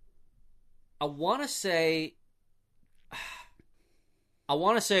 I want to say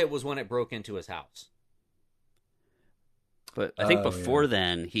it was when it broke into his house. But I think before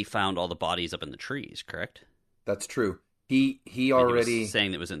then, he found all the bodies up in the trees, correct? That's true. He already... He was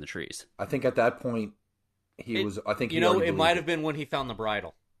saying that it was in the trees. I think at that point, it might have been when he found the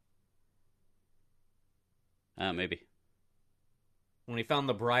bridle. Maybe. When he found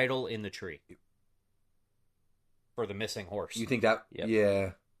the bridle in the tree. For the missing horse. You think that... Yep.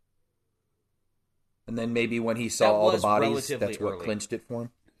 Yeah. And then maybe when he saw all the bodies, that's what early. clinched it for him?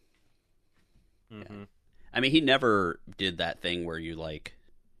 Mm-hmm. Yeah. I mean, he never did that thing where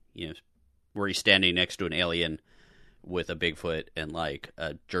where he's standing next to an alien with a Bigfoot and like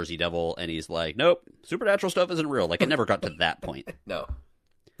a Jersey Devil, and he's like, "Nope, supernatural stuff isn't real." Like, it never got to that point. No.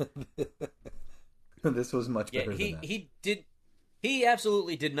 This was much better than that. He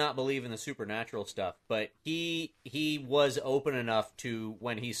absolutely did not believe in the supernatural stuff, but he was open enough to,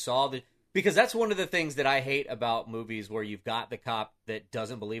 when he saw because that's one of the things that I hate about movies where you've got the cop that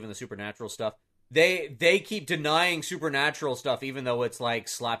doesn't believe in the supernatural stuff. They keep denying supernatural stuff, even though it's like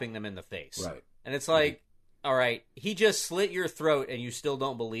slapping them in the face. Right. And it's like, all right, he just slit your throat and you still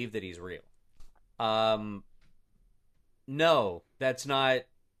don't believe that he's real. Now, No, that's not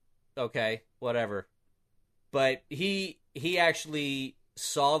okay. Whatever. But he actually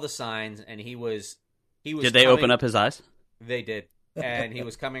saw the signs, and he was. Did they open up his eyes? They did, and he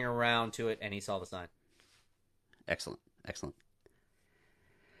was coming around to it, and he saw the sign. Excellent.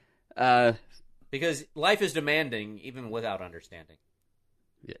 Because life is demanding, even without understanding.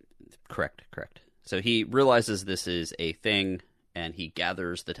 Yeah, correct. So he realizes this is a thing, and he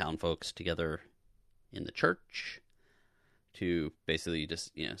gathers the town folks together in the church to basically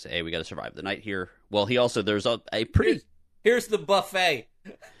just, say, hey, we got to survive the night here. Well, he also, there's a pretty... Here's the buffet.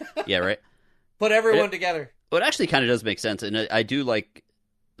 Yeah, right? Put everyone together. Well, it actually kind of does make sense, and I do like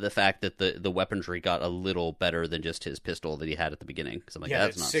the fact that the weaponry got a little better than just his pistol that he had at the beginning. Because I'm like,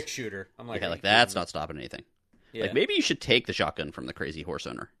 that's not... six-shooter. I'm like, that's not stopping anything. Yeah. Like, maybe you should take the shotgun from the crazy horse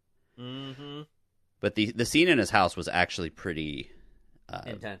owner. Mm-hmm. But the scene in his house was actually pretty...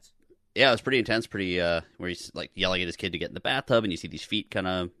 intense. Yeah, it was pretty intense, where he's like yelling at his kid to get in the bathtub, and you see these feet kind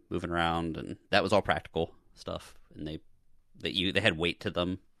of moving around, and that was all practical stuff. And they had weight to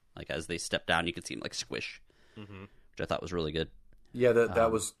them, like as they stepped down, you could see them like squish, which I thought was really good. Yeah,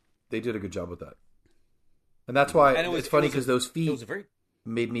 that was they did a good job with that, and that's why it's funny because those feet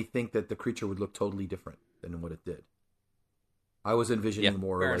made me think that the creature would look totally different than what it did. I was envisioning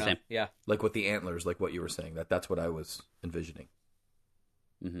more like with the antlers, like what you were saying. That's what I was envisioning.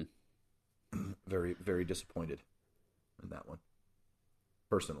 Mm-hmm. Very, very disappointed in that one.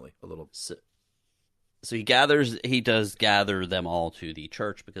 Personally, a little. So he does gather them all to the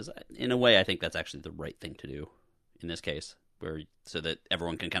church because, in a way, I think that's actually the right thing to do in this case, so that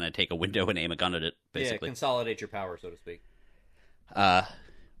everyone can kind of take a window and aim a gun at it. Basically, consolidate your power, so to speak.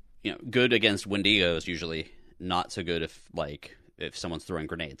 Good against Wendigos usually, not so good if someone's throwing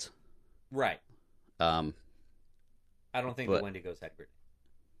grenades. Right. I don't think the Wendigos had grenades.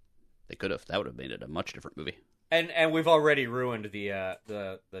 They could have. That would have made it a much different movie. And we've already ruined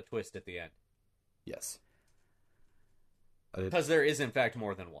the twist at the end. Yes. Because there is in fact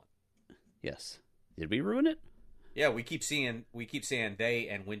more than one. Yes. Did we ruin it? Yeah, we keep saying they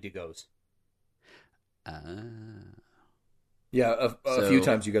and Wendigos. Yeah, a few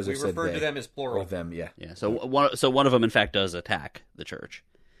times you guys have said we referred they, to them as plural. Or them, yeah. Yeah. So one of them in fact does attack the church.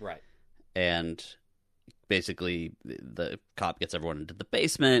 Right. And basically the cop gets everyone into the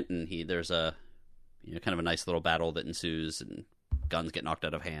basement, and there's a kind of a nice little battle that ensues, and guns get knocked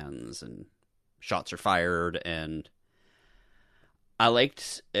out of hands and shots are fired, and I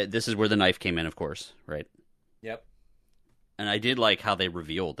liked this is where the knife came in, of course, right? Yep. And I did like how they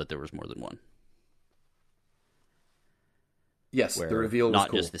revealed that there was more than one. Yes, the reveal was not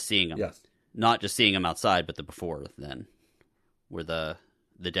cool. just the seeing him. Yes. Not just seeing him outside, but the before then, where the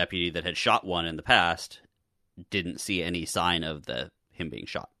deputy that had shot one in the past didn't see any sign of him being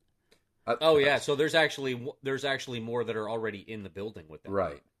shot. So there's actually more that are already in the building with them.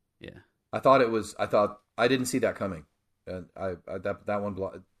 Right. Yeah. I didn't see that coming. And that one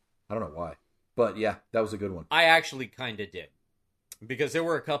I don't know why. But yeah, that was a good one. I actually kind of did. Because there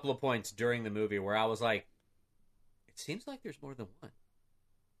were a couple of points during the movie where I was like, it seems like there's more than one.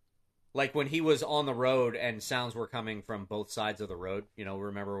 Like when he was on the road and sounds were coming from both sides of the road.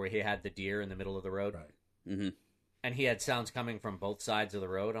 Remember where he had the deer in the middle of the road? Right. Mm-hmm. And he had sounds coming from both sides of the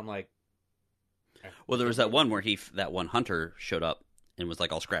road. I'm like... Well, there was that one where that one hunter showed up and was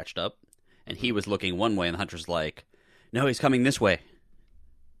like all scratched up. And he was looking one way, and the hunter's like, no, he's coming this way.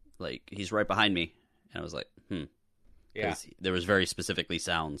 Like, he's right behind me. And I was like, Yeah. There was very specifically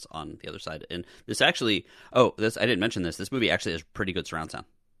sounds on the other side. And this actually... I didn't mention this. This movie actually has pretty good surround sound.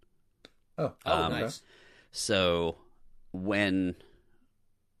 Oh, nice. So and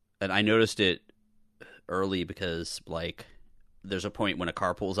I noticed it early because, like, there's a point when a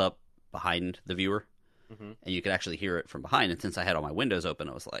car pulls up behind the viewer, and you could actually hear it from behind. And since I had all my windows open,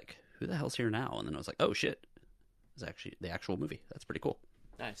 I was like, who the hell's here now? And then I was like, oh, shit. It's actually the actual movie. That's pretty cool.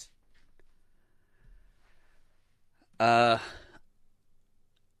 Nice.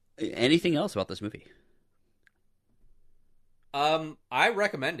 Anything else about this movie? I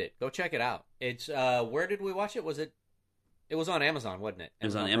recommend it. Go check it out. It's where did we watch it? It was on Amazon, wasn't it? It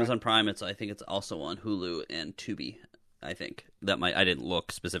was on Amazon Prime. I think it's also on Hulu and Tubi. I think I didn't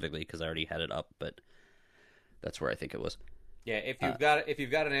look specifically because I already had it up, but that's where I think it was. Yeah, if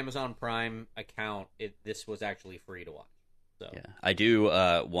you've got an Amazon Prime account, this was actually free to watch. So yeah, I do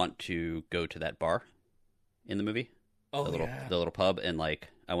want to go to that bar in the movie. Oh, the little pub, and like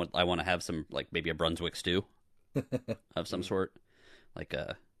I want to have some, like, maybe a Brunswick stew of some sort, like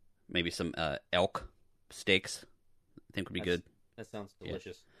maybe some elk steaks. I think would be good. That sounds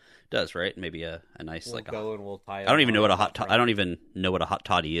delicious. It does, right? Maybe a nice we'll like go and we'll tie. I don't even know what a hot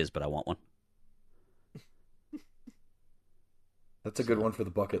toddy is, but I want one. That's a good one for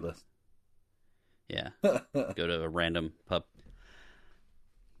the bucket list. Yeah. Go to a random pub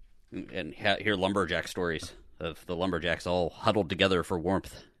and hear lumberjack stories of the lumberjacks all huddled together for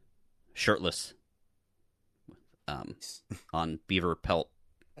warmth, shirtless, on beaver pelt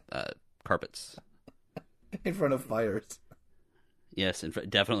carpets. In front of fires. Yes,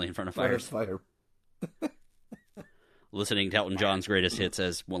 definitely in front of fires. Fire. Listening to Elton John's greatest hits,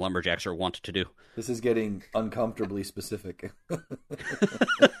 as lumberjacks are wont to do. This is getting uncomfortably specific.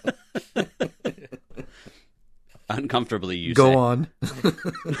 Uncomfortably, you Go say. on.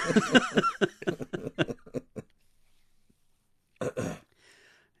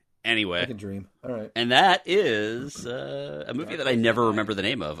 Anyway. I can dream. All right. And that is a movie that I never remember the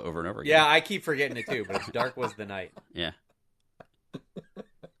name of over and over again. Yeah, I keep forgetting it too, but it's Dark Was the Night. Yeah.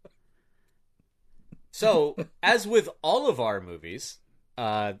 So, as with all of our movies,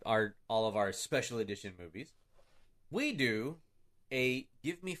 all of our special edition movies, we do a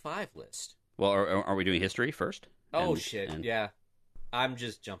Give Me 5 list. Well, are we doing history first? Oh, shit. Yeah. I'm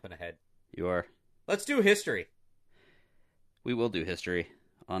just jumping ahead. You are. Let's do history. We will do history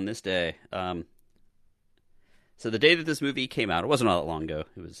on this day. So the day that this movie came out, it wasn't all that long ago.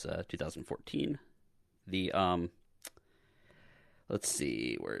 It was 2014. The let's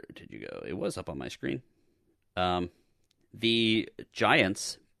see, where did you go? It was up on my screen. The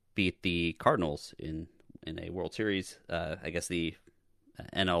Giants beat the Cardinals in a World Series. I guess the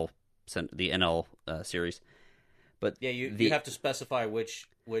NL series. But yeah, you have to specify which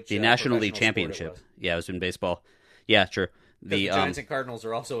the National League professional sport it Championship. was. Yeah, it was in baseball. Yeah, sure. The Giants and Cardinals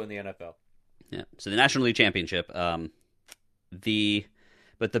are also in the NFL. Yeah, so the National League Championship. But the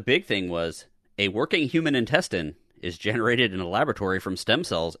big thing was a working human intestine is generated in a laboratory from stem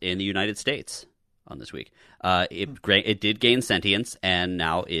cells in the United States on this week. It did gain sentience, and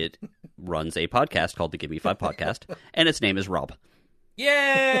now it runs a podcast called the Give Me 5 Podcast, and its name is Rob.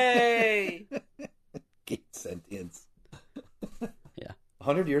 Yay! Gain sentience. Yeah.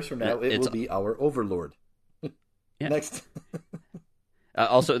 100 years from now, it will be our overlord. Yeah. Next.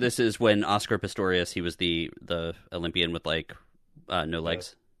 Also, this is when Oscar Pistorius, he was the Olympian with no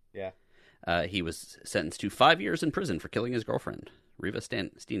legs. Yeah. He was sentenced to 5 years in prison for killing his girlfriend, Reva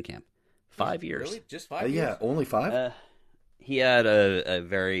Steenkamp. 5 years. Really? Just 5 years? Yeah, only 5? He had a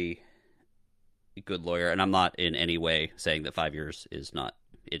very good lawyer, and I'm not in any way saying that 5 years is not.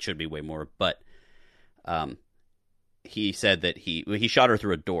 It should be way more, but he said that he shot her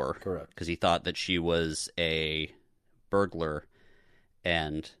through a door. Correct. Because he thought that she was a burglar,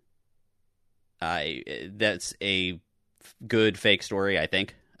 and that's a good fake story, I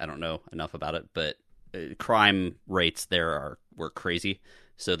think. I don't know enough about it, but crime rates there were crazy.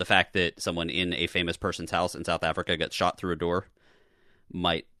 So the fact that someone in a famous person's house in South Africa gets shot through a door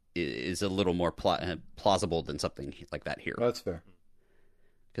is a little more plausible than something like that here. Well, that's fair.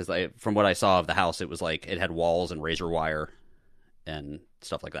 Because from what I saw of the house, it was like it had walls and razor wire and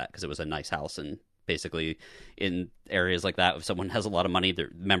stuff like that, because it was a nice house. And basically in areas like that, if someone has a lot of money,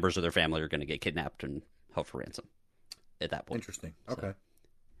 their members of their family are going to get kidnapped and held for ransom at that point. Interesting. Okay.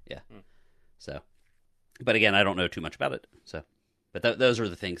 Yeah. So, but again, I don't know too much about it. So, but those are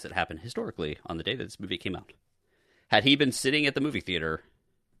the things that happened historically on the day that this movie came out. Had he been sitting at the movie theater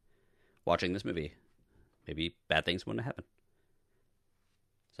watching this movie, maybe bad things wouldn't have happened.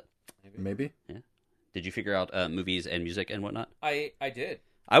 So, Maybe. yeah. Did you figure out movies and music and whatnot? I did.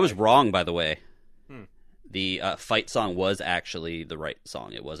 I was wrong, by the way. Hmm. The fight song was actually the right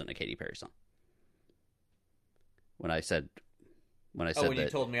song. It wasn't a Katy Perry song. When I said when that, you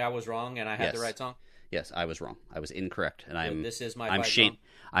told me I was wrong and I had Yes. the right song? yes, I was wrong. I was incorrect, and So this is my I'm fight song?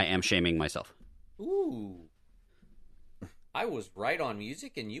 I am shaming myself. Ooh. I was right on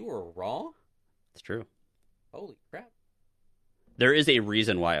music and you were wrong? It's true. Holy crap. There is a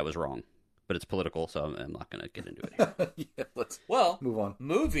reason why I was wrong, but it's political, so I'm not going to get into it here. Yeah, let's Well, move on.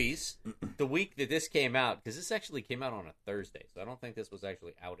 movies, the week that this came out, because this actually came out on a Thursday, so I don't think this was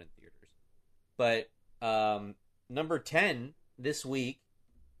actually out in theaters. But number 10 this week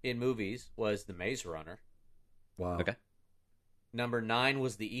in movies was The Maze Runner. Wow. Okay. Number 9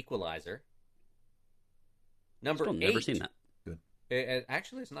 was The Equalizer. Number Still 8. never seen that.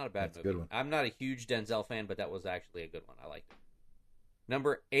 Actually, it's not a bad That's a movie. good one. I'm not a huge Denzel fan, but that was actually a good one. I liked it.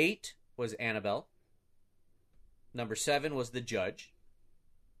 Number 8 was Annabelle. Number 7 was The Judge.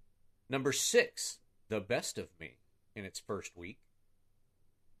 Number 6, The Best of Me, in its first week.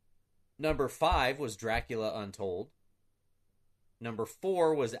 Number 5 was Dracula Untold. Number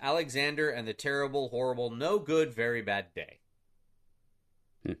 4 was Alexander and the Terrible, Horrible, No Good, Very Bad Day.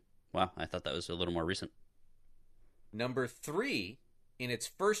 Wow, I thought that was a little more recent. Number 3, in its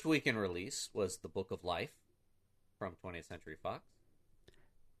first week in release, was The Book of Life. from 20th Century Fox.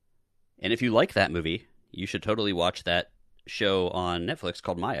 And if you like that movie, you should totally watch that show on Netflix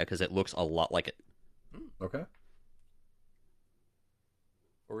called Maya, because it looks a lot like it. Okay.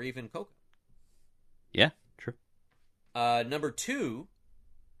 Or even Coco. Yeah, true. Number 2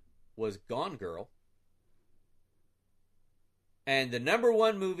 was Gone Girl. And the number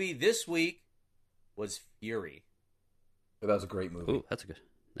 1 movie this week was Fury. That was a great movie. Ooh, that's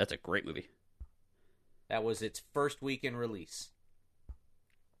a great movie. That was its first week in release.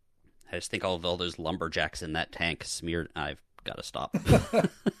 I just think all those lumberjacks in that tank smeared. I've got to stop.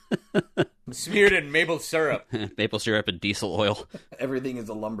 Smeared in maple syrup. Maple syrup and diesel oil. Everything is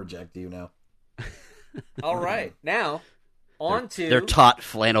a lumberjack to you now. All right. Now, on to... Their taut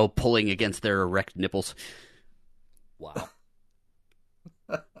flannel pulling against their erect nipples. Wow.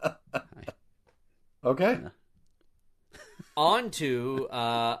 Okay. On to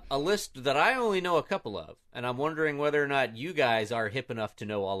a list that I only know a couple of, and I'm wondering whether or not you guys are hip enough to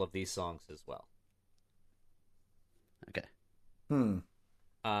know all of these songs as well. Okay.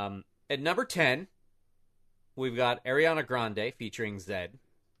 At number 10, we've got Ariana Grande featuring Zed.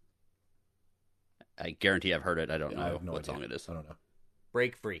 I guarantee I've heard it. I don't I know have no what idea. song it is. I don't know.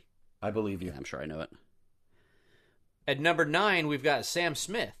 Break Free. I believe you. Yeah, I'm sure I know it. At number 9, we've got Sam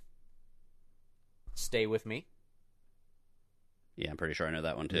Smith. Stay With Me. Yeah, I'm pretty sure I know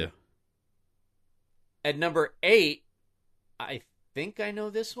that one too. At number 8, I think I know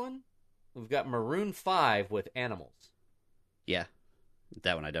this one. We've got Maroon 5 with Animals. Yeah,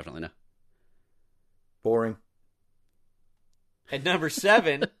 that one I definitely know. Boring. At number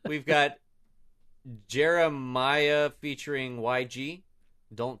 7, we've got Jeremiah featuring YG.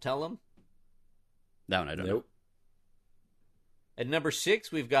 Don't Tell Him. That one I don't know. Nope. At number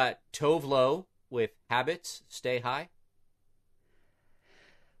 6, we've got Tove Lo with Habits, Stay High.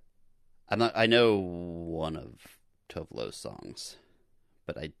 I know one of Tove Lo's songs,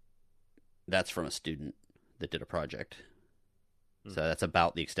 but that's from a student that did a project. So that's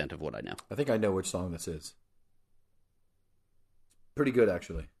about the extent of what I know. I think I know which song this is. Pretty good,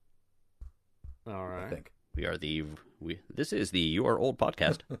 actually. All right. I think. This is the Your Old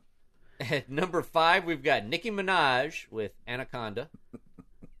podcast. At number 5, we've got Nicki Minaj with Anaconda.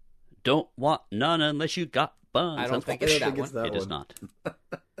 Don't want none unless you got buns. I don't think I it's don't that think one. it's that It is one. not.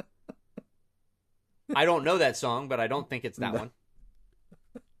 I don't know that song, but I don't think it's that one.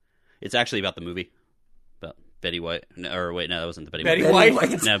 It's actually about the movie. About Betty White. No, or wait, no, that wasn't the Betty Betty White.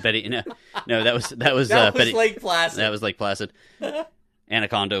 White? No, Betty. No, that was That was Betty. Lake Placid. That was Lake Placid.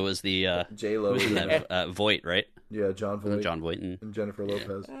 Anaconda was the J Lo. who's in that? Voight, right? Yeah, John Voight. John Voight and Jennifer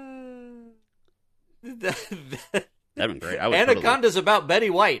Lopez. that'd been great. I would Anaconda's about Betty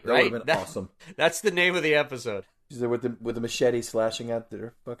White, That right? would have been awesome. That's the name of the episode. She's there with the machete slashing at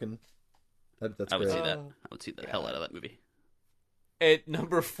their fucking. That's I would great. see that. I would see the hell out of that movie. At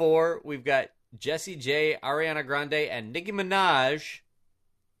number 4, we've got Jessie J, Ariana Grande, and Nicki Minaj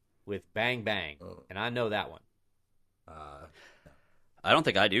with Bang Bang. Oh. And I know that one. I don't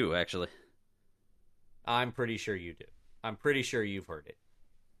think I do actually. I'm pretty sure you do. I'm pretty sure you've heard it.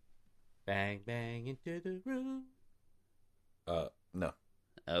 Bang Bang into the room. No.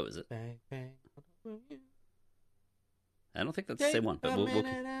 Oh, is it? Bang Bang. I don't think that's the same one. But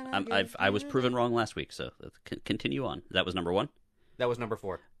I was proven wrong last week, so let's continue on. That was number 1. That was number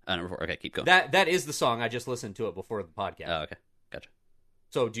 4. Number 4. Okay, keep going. That is the song. I just listened to it before the podcast. Oh, okay, gotcha.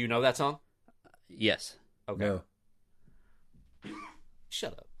 So, do you know that song? Yes. Okay. No.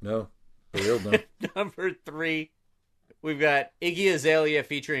 Shut up. No. For real, no. Number 3, we've got Iggy Azalea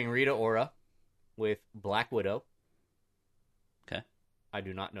featuring Rita Ora with Black Widow. Okay. I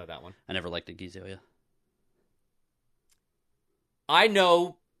do not know that one. I never liked Iggy Azalea. I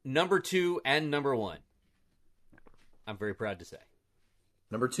know number 2 and number 1. I'm very proud to say.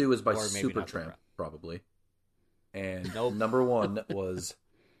 Number 2 is by Or maybe not so Supertramp, proud. probably. And Nope. number 1 was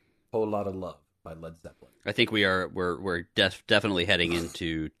Whole Lotta Love by Led Zeppelin. I think we're definitely heading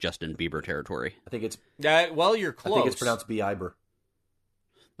into Justin Bieber territory. I think it's Well, you're close. I think it's pronounced Bieber.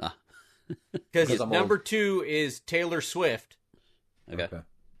 Because because I'm number old. 2 is Taylor Swift. Okay.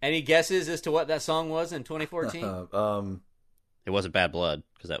 Any guesses as to what that song was in 2014? It wasn't Bad Blood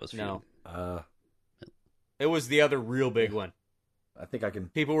because that was No. I It was the other real big one. think I can.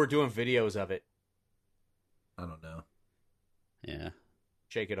 People were doing videos of it. I don't know. Yeah.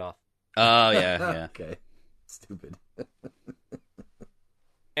 Shake It Off. Oh yeah. Okay. Stupid.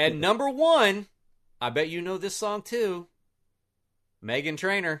 And number 1, I bet you know this song too. Meghan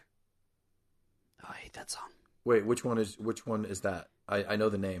Trainor. Oh, I hate that song. Wait, which one is that? I know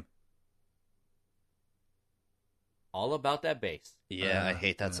the name. All About That Bass. Yeah, I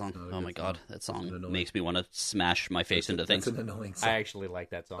hate that that's song. not a Oh good my god, song. that It's an song annoying- makes me want to smash my face into things. That's an annoying song. I actually like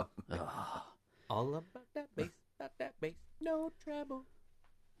that song. Ugh. All about that bass, no trouble.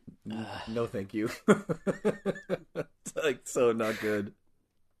 No, thank you. It's like so not good.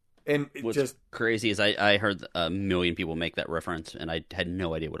 And it What's just crazy is I heard a million people make that reference, and I had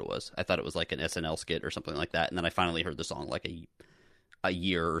no idea what it was. I thought it was like an SNL skit or something like that, and then I finally heard the song like a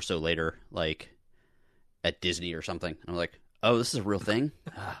year or so later, like at Disney or something. And I'm like, oh, this is a real thing?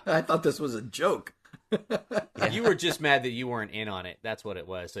 I thought this was a joke. You were just mad that you weren't in on it. That's what it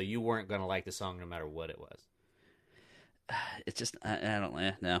was. So you weren't going to like the song no matter what it was. It's just, I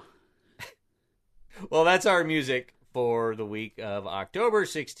don't know. Well, that's our music for the week of October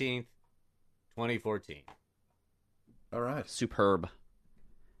 16th, 2014. All right. Superb.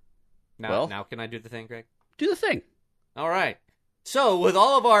 Now, Well- can I do the thing, Greg? Do the thing. All right. So with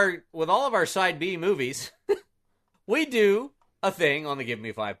all of our side B movies, we do a thing on the Give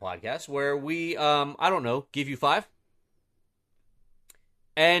Me Five podcast where we I don't know, give you five.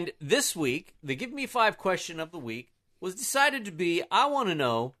 And this week, the Give Me Five question of the week was decided to be, I want to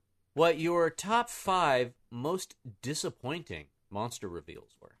know what your top 5 most disappointing monster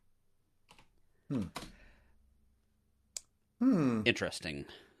reveals were. Interesting,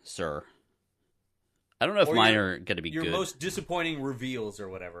 sir. I don't know if Or mine your- are going to be Your good. most disappointing reveals or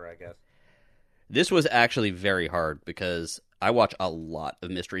whatever, I guess. This was actually very hard because I watch a lot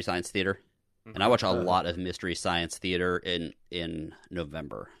of Mystery Science Theater, and I watch a lot of Mystery Science Theater in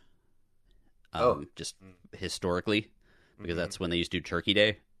November. Just historically, because that's when they used to do Turkey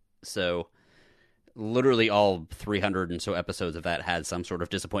Day. So literally all 300 and so episodes of that had some sort of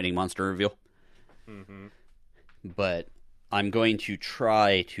disappointing monster reveal. But I'm going to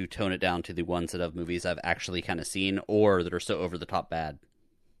try to tone it down to the ones that have movies I've actually kind of seen or that are so over the top bad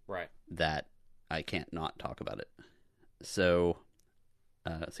Right. that I can't not talk about it. So,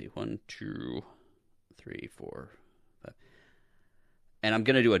 let's see, 1, 2, 3, 4, 5. And I'm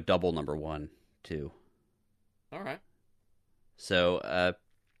going to do a double number 1, too. All right. So,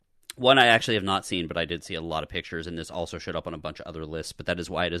 one I actually have not seen, but I did see a lot of pictures, and this also showed up on a bunch of other lists, but that is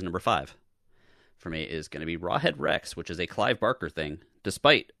why it is number 5. For me, is going to be Rawhead Rex, which is a Clive Barker thing,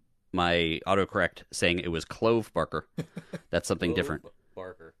 despite my autocorrect saying it was Clove Barker. That's something different.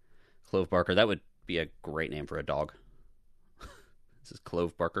 Barker. Clove Barker. That would be a great name for a dog. This is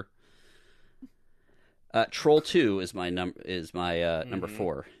Clove Barker. Troll 2 is my number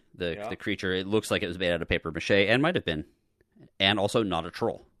 4. The creature. It looks like it was made out of paper mache and might have been, and also not a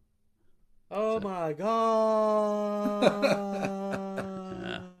troll. Oh my god.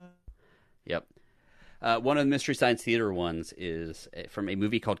 Yep. One of the Mystery Science Theater ones is from a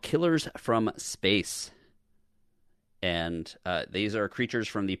movie called Killers from Space. And these are creatures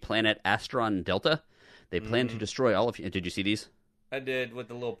from the planet Astron Delta. They plan to destroy all of you. Did you see these? I did with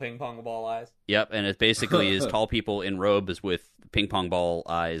the little ping pong ball eyes. Yep, and it basically is tall people in robes with ping pong ball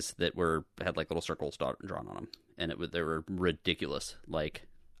eyes that had like little circles drawn on them. And they were ridiculous. Like,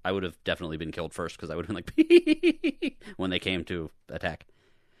 I would have definitely been killed first because I would have been like, when they came to attack.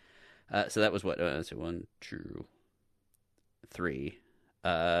 So that was what? So 1, 2, 3.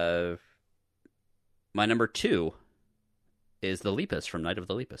 My number 2 is the Lepus from Night of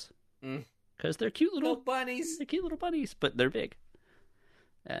the Lepus. Because they're cute Little little bunnies. They're cute little bunnies, but they're big.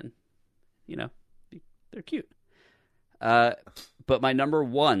 And, they're cute. But my number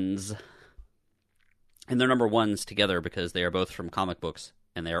 1s, and they're number 1s together because they are both from comic books,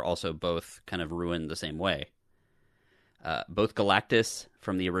 and they are also both kind of ruined the same way. Both Galactus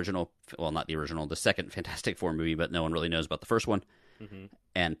from the original, well, not the original, the second Fantastic Four movie, but no one really knows about the first one,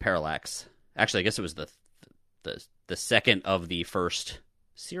 and Parallax. Actually, I guess it was the second of the first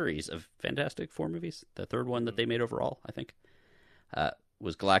series of Fantastic Four movies, the third one that they made overall, I think,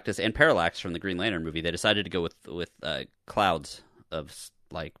 was Galactus and Parallax from the Green Lantern movie. They decided to go with clouds of,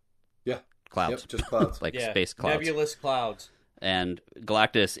 like, clouds. Yep, just clouds. Like space clouds. Nebulous clouds. And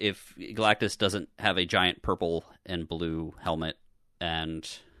Galactus, if Galactus doesn't have a giant purple and blue helmet and,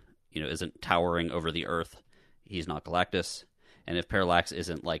 isn't towering over the Earth, he's not Galactus. And if Parallax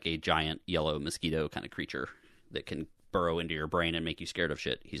isn't like a giant yellow mosquito kind of creature that can burrow into your brain and make you scared of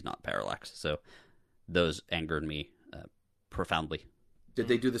shit, he's not Parallax. So those angered me profoundly. Did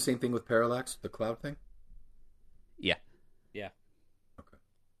they do the same thing with Parallax, the cloud thing? Yeah. Yeah. Okay.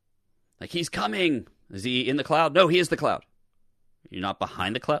 Like, he's coming! Is he in the cloud? No, he is the cloud. You're not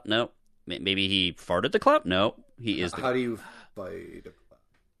behind the cloud? No. Maybe he farted the cloud? No, he is the How do you fight a cloud?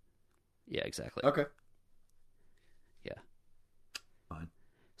 Yeah, exactly. Okay. Yeah. Fine.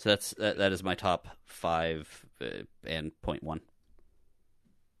 So that is my top 5 and point 1.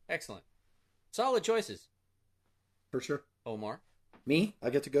 Excellent. Solid choices. for sure. Omar, Me? I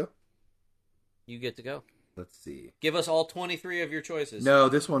get to go? you get to go. Let's see. Give us all 23 of your choices. No,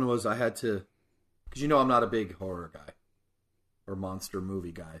 this one was, I had to, because I'm not a big horror guy or monster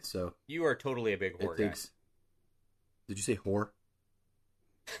movie guy, so You are totally a big horror guy. Did you say whore?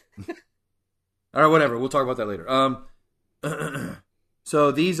 All right, whatever. We'll talk about that later.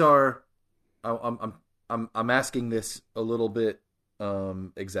 So these are, I'm asking this a little bit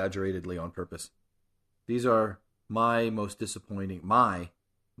exaggeratedly on purpose. These are my most disappointing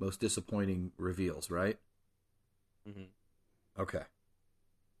reveals, right? Mm-hmm. Okay.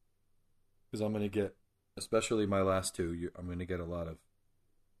 Because I'm going to get, especially my last two, I'm going to get a lot of.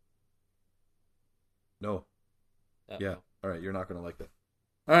 No. Yeah. All right. You're not going to like that.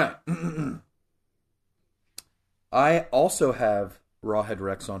 All right. I also have Rawhead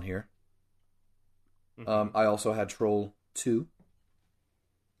Rex on here. Mm-hmm. I also had Troll 2.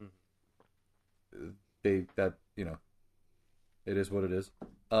 It is what it is.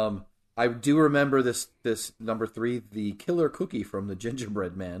 I do remember this number 3, the killer cookie from the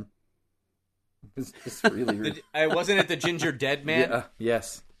Gingerbread Man. It's really Wasn't it the Ginger Dead Man? Yeah,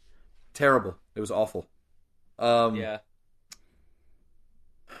 yes. Terrible. It was awful. Yeah.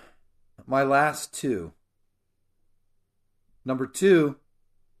 My last two. Number 2,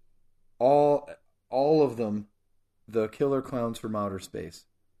 all of them, the Killer Clowns from Outer Space.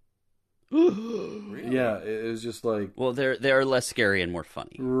 Really? Yeah, it was just like... Well, they are less scary and more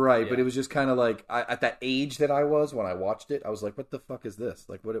funny. Right, Yeah. but it was just kind of like, at that age that I was when I watched it, I was like, what the fuck is this?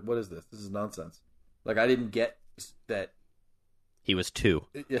 Like, what is this? This is nonsense. Like, I didn't get that... He was 2.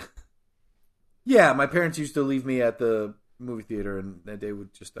 Yeah. Yeah, my parents used to leave me at the movie theater, and I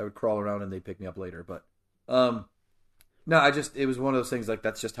would crawl around and they'd pick me up later. But, no, it was one of those things, like,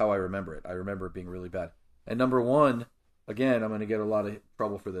 that's just how I remember it. I remember it being really bad. And number 1, again, I'm going to get a lot of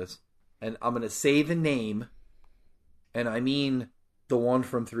trouble for this. And I'm going to say the name, and I mean the one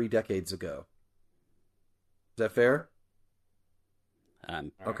from 3 decades ago. Is that fair?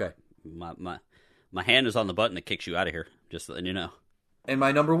 Okay. My hand is on the button that kicks you out of here, just letting you know. And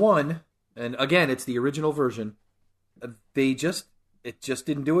my number 1, and again, it's the original version, it just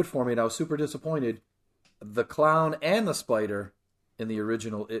didn't do it for me, and I was super disappointed. The clown and the spider in the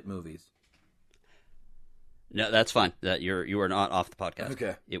original It movies. No, that's fine. You are not off the podcast.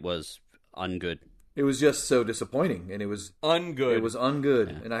 Okay. It was ungood. It was just so disappointing, and it was ungood. It was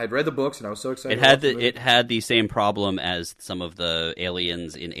ungood, Yeah. and I had read the books, and I was so excited. It had the same problem as some of the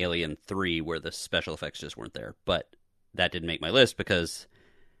aliens in Alien 3, where the special effects just weren't there. But that didn't make my list because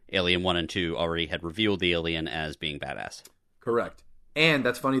Alien 1 and 2 already had revealed the alien as being badass. Correct. And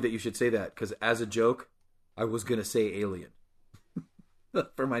that's funny that you should say that, because as a joke, I was going to say Alien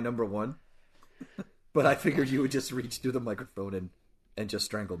for my number 1. But I figured you would just reach through the microphone and just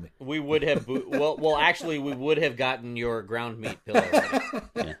strangle me. We would have... actually, we would have gotten your ground meat pillow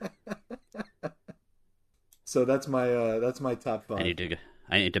ready. Yeah. So that's my top 5. I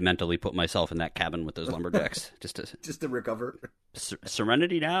need to mentally put myself in that cabin with those lumberjacks just to recover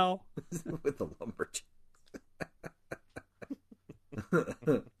serenity now. with the lumberjacks.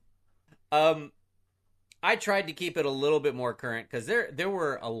 I tried to keep it a little bit more current because there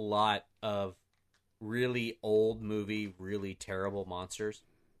were a lot of really old movie, really terrible monsters.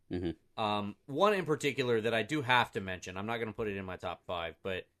 Mm-hmm. One in particular that I do have to mention. I'm not going to put it in my top 5,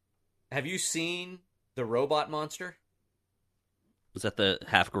 but have you seen the robot monster? Was that the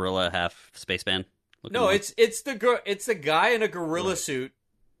half gorilla, half spaceman? No, one? it's the guy in a gorilla suit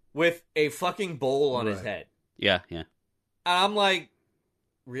with a fucking bowl on his head. Yeah. And I'm like,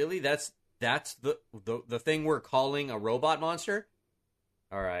 really? That's the thing we're calling a robot monster?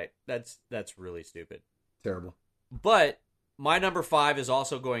 All right, that's really stupid. Terrible. But my number 5 is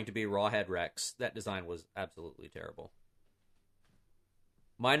also going to be Rawhead Rex. That design was absolutely terrible.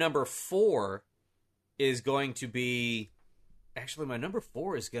 My number 4 is going to be... Actually, my number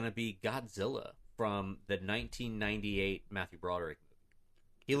 4 is going to be Godzilla from the 1998 Matthew Broderick movie.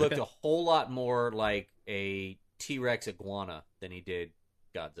 He looked a whole lot more like a T-Rex iguana than he did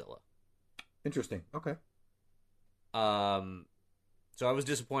Godzilla. Interesting. Okay. So I was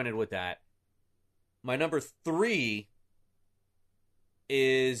disappointed with that. My number 3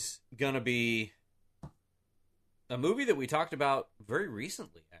 is going to be a movie that we talked about very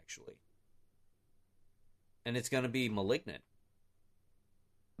recently, actually. And it's going to be Malignant.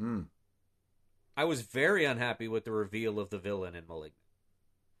 I was very unhappy with the reveal of the villain in Malignant.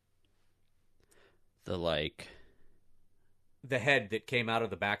 The head that came out of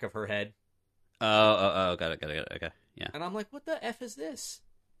the back of her head. Oh, got it. Okay, yeah. And I'm like, what the F is this?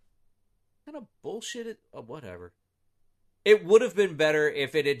 What kind of bullshit? Whatever. It would have been better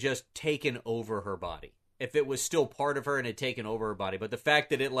if it had just taken over her body if it was still part of her and had taken over her body. But the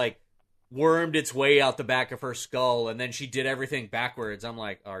fact that it, like, wormed its way out the back of her skull and then she did everything backwards, I'm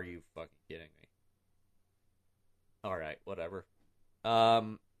like, are you fucking kidding me? All right, whatever.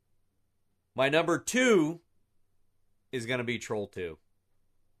 My number 2 is going to be Troll 2.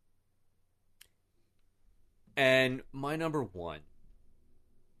 And my number 1.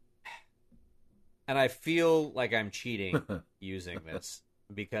 And I feel like I'm cheating using this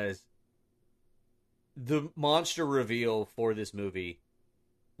because the monster reveal for this movie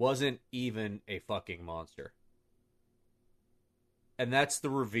wasn't even a fucking monster. And that's the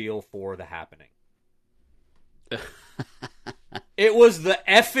reveal for The Happening. It was the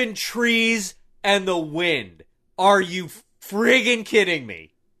effing trees and the wind. Are you friggin' kidding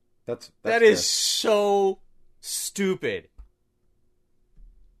me? That is so stupid.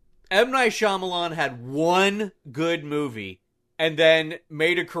 M. Night Shyamalan had one good movie and then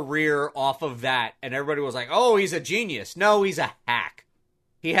made a career off of that, and everybody was like, oh, he's a genius. No, he's a hack.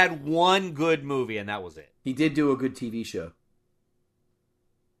 He had one good movie, and that was it. He did do a good TV show.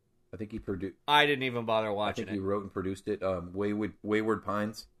 I think he produced... I didn't even bother watching he wrote and produced it. Wayward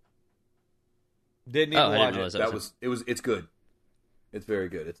Pines. Didn't even watch it. It's good. It's very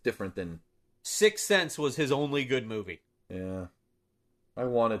good. It's different than... Sixth Sense was his only good movie. Yeah. I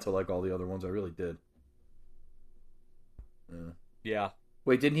wanted to like all the other ones. I really did. Yeah.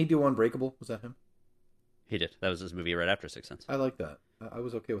 Wait, didn't he do Unbreakable? Was that him? He did. That was his movie right after Sixth Sense. I like that. I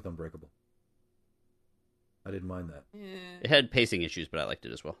was okay with Unbreakable. I didn't mind that. It had pacing issues, but I liked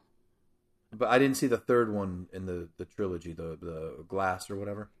it as well. But I didn't see the third one in the trilogy, the Glass or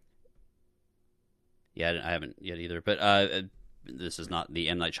whatever. Yeah, I haven't yet either. But this is not the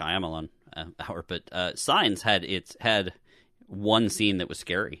M. Night Shyamalan hour, but Signs had one scene that was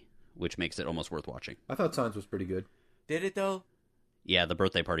scary, which makes it almost worth watching. I thought Signs was pretty good. Did it though? Yeah, the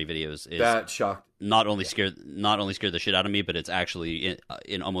birthday party videos is that shocked. Not only scared the shit out of me, but it's actually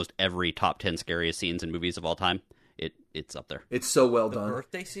in almost every top 10 scariest scenes in movies of all time. It's up there. It's so well done.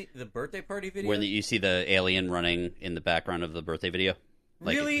 The birthday party video. When you see the alien running in the background of the birthday video.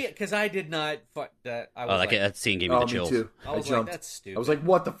 Like, really? Because I did not. That I was like that scene gave me the chills. Me too. I was like, that's stupid. I was like,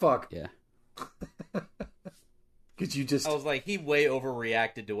 what the fuck? Yeah. Could you just? I was like, he way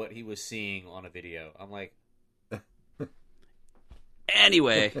overreacted to what he was seeing on a video. I'm like.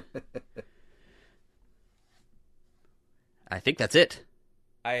 Anyway, I think that's it.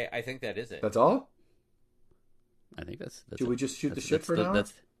 I think that is it. That's all? I think that's Should we just shoot the shit for now?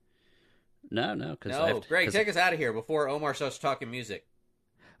 No. Greg, take us out of here before Omar starts talking music.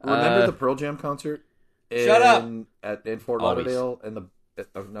 Remember the Pearl Jam concert? Shut up! In Fort Lauderdale?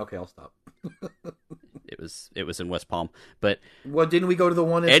 Okay, I'll stop. It was in West Palm. But well, didn't we go to the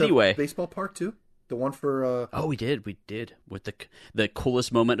one at the baseball park too? The one for... Oh, we did. With the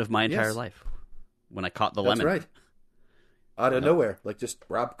coolest moment of my entire life. When I caught the lemon. That's right. Out of nowhere. Like, just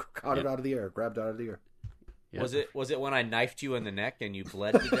caught it out of the air. Grabbed out of the air. Yep. Was it when I knifed you in the neck and you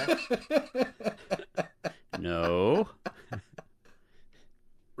bled to death? No.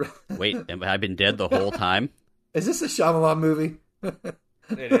 Wait, have I been dead the whole time? Is this a Shyamalan movie?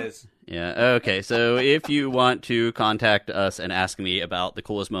 It is. Yeah, okay. So if you want to contact us and ask me about the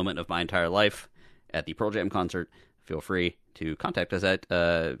coolest moment of my entire life at the Pearl Jam concert, feel free to contact us at,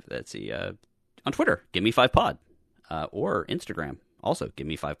 on Twitter, GiveMe5Pod, or Instagram, also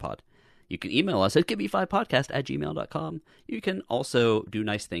GiveMe5Pod. You can email us at giveme5podcast@gmail.com. You can also do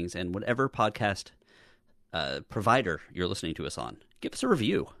nice things, and whatever podcast provider you're listening to us on, give us a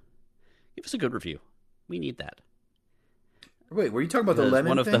review. Give us a good review. We need that. Wait, were you talking about the lemon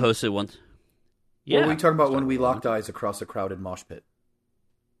one of thing? the hosts who once... Yeah. Or were we talking about when we locked eyes across a crowded mosh pit?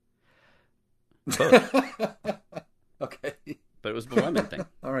 Okay. But it was the lemon thing.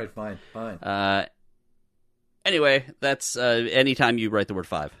 All right, fine. Anyway, that's anytime you write the word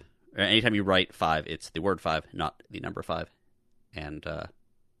 5. Or anytime you write 5, it's the word 5, not the number 5. And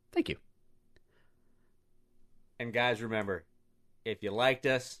thank you. And guys, remember, if you liked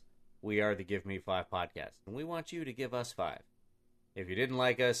us, we are the Give Me 5 podcast. And we want you to give us 5. If you didn't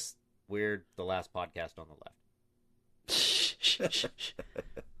like us, we're the last podcast on the left.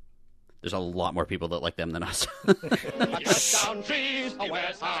 There's a lot more people that like them than us. I cut down trees, I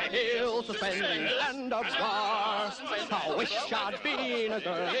wear high heels, suspending and of bars. I wish I'd been a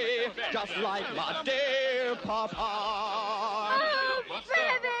girlie, just like my dear papa.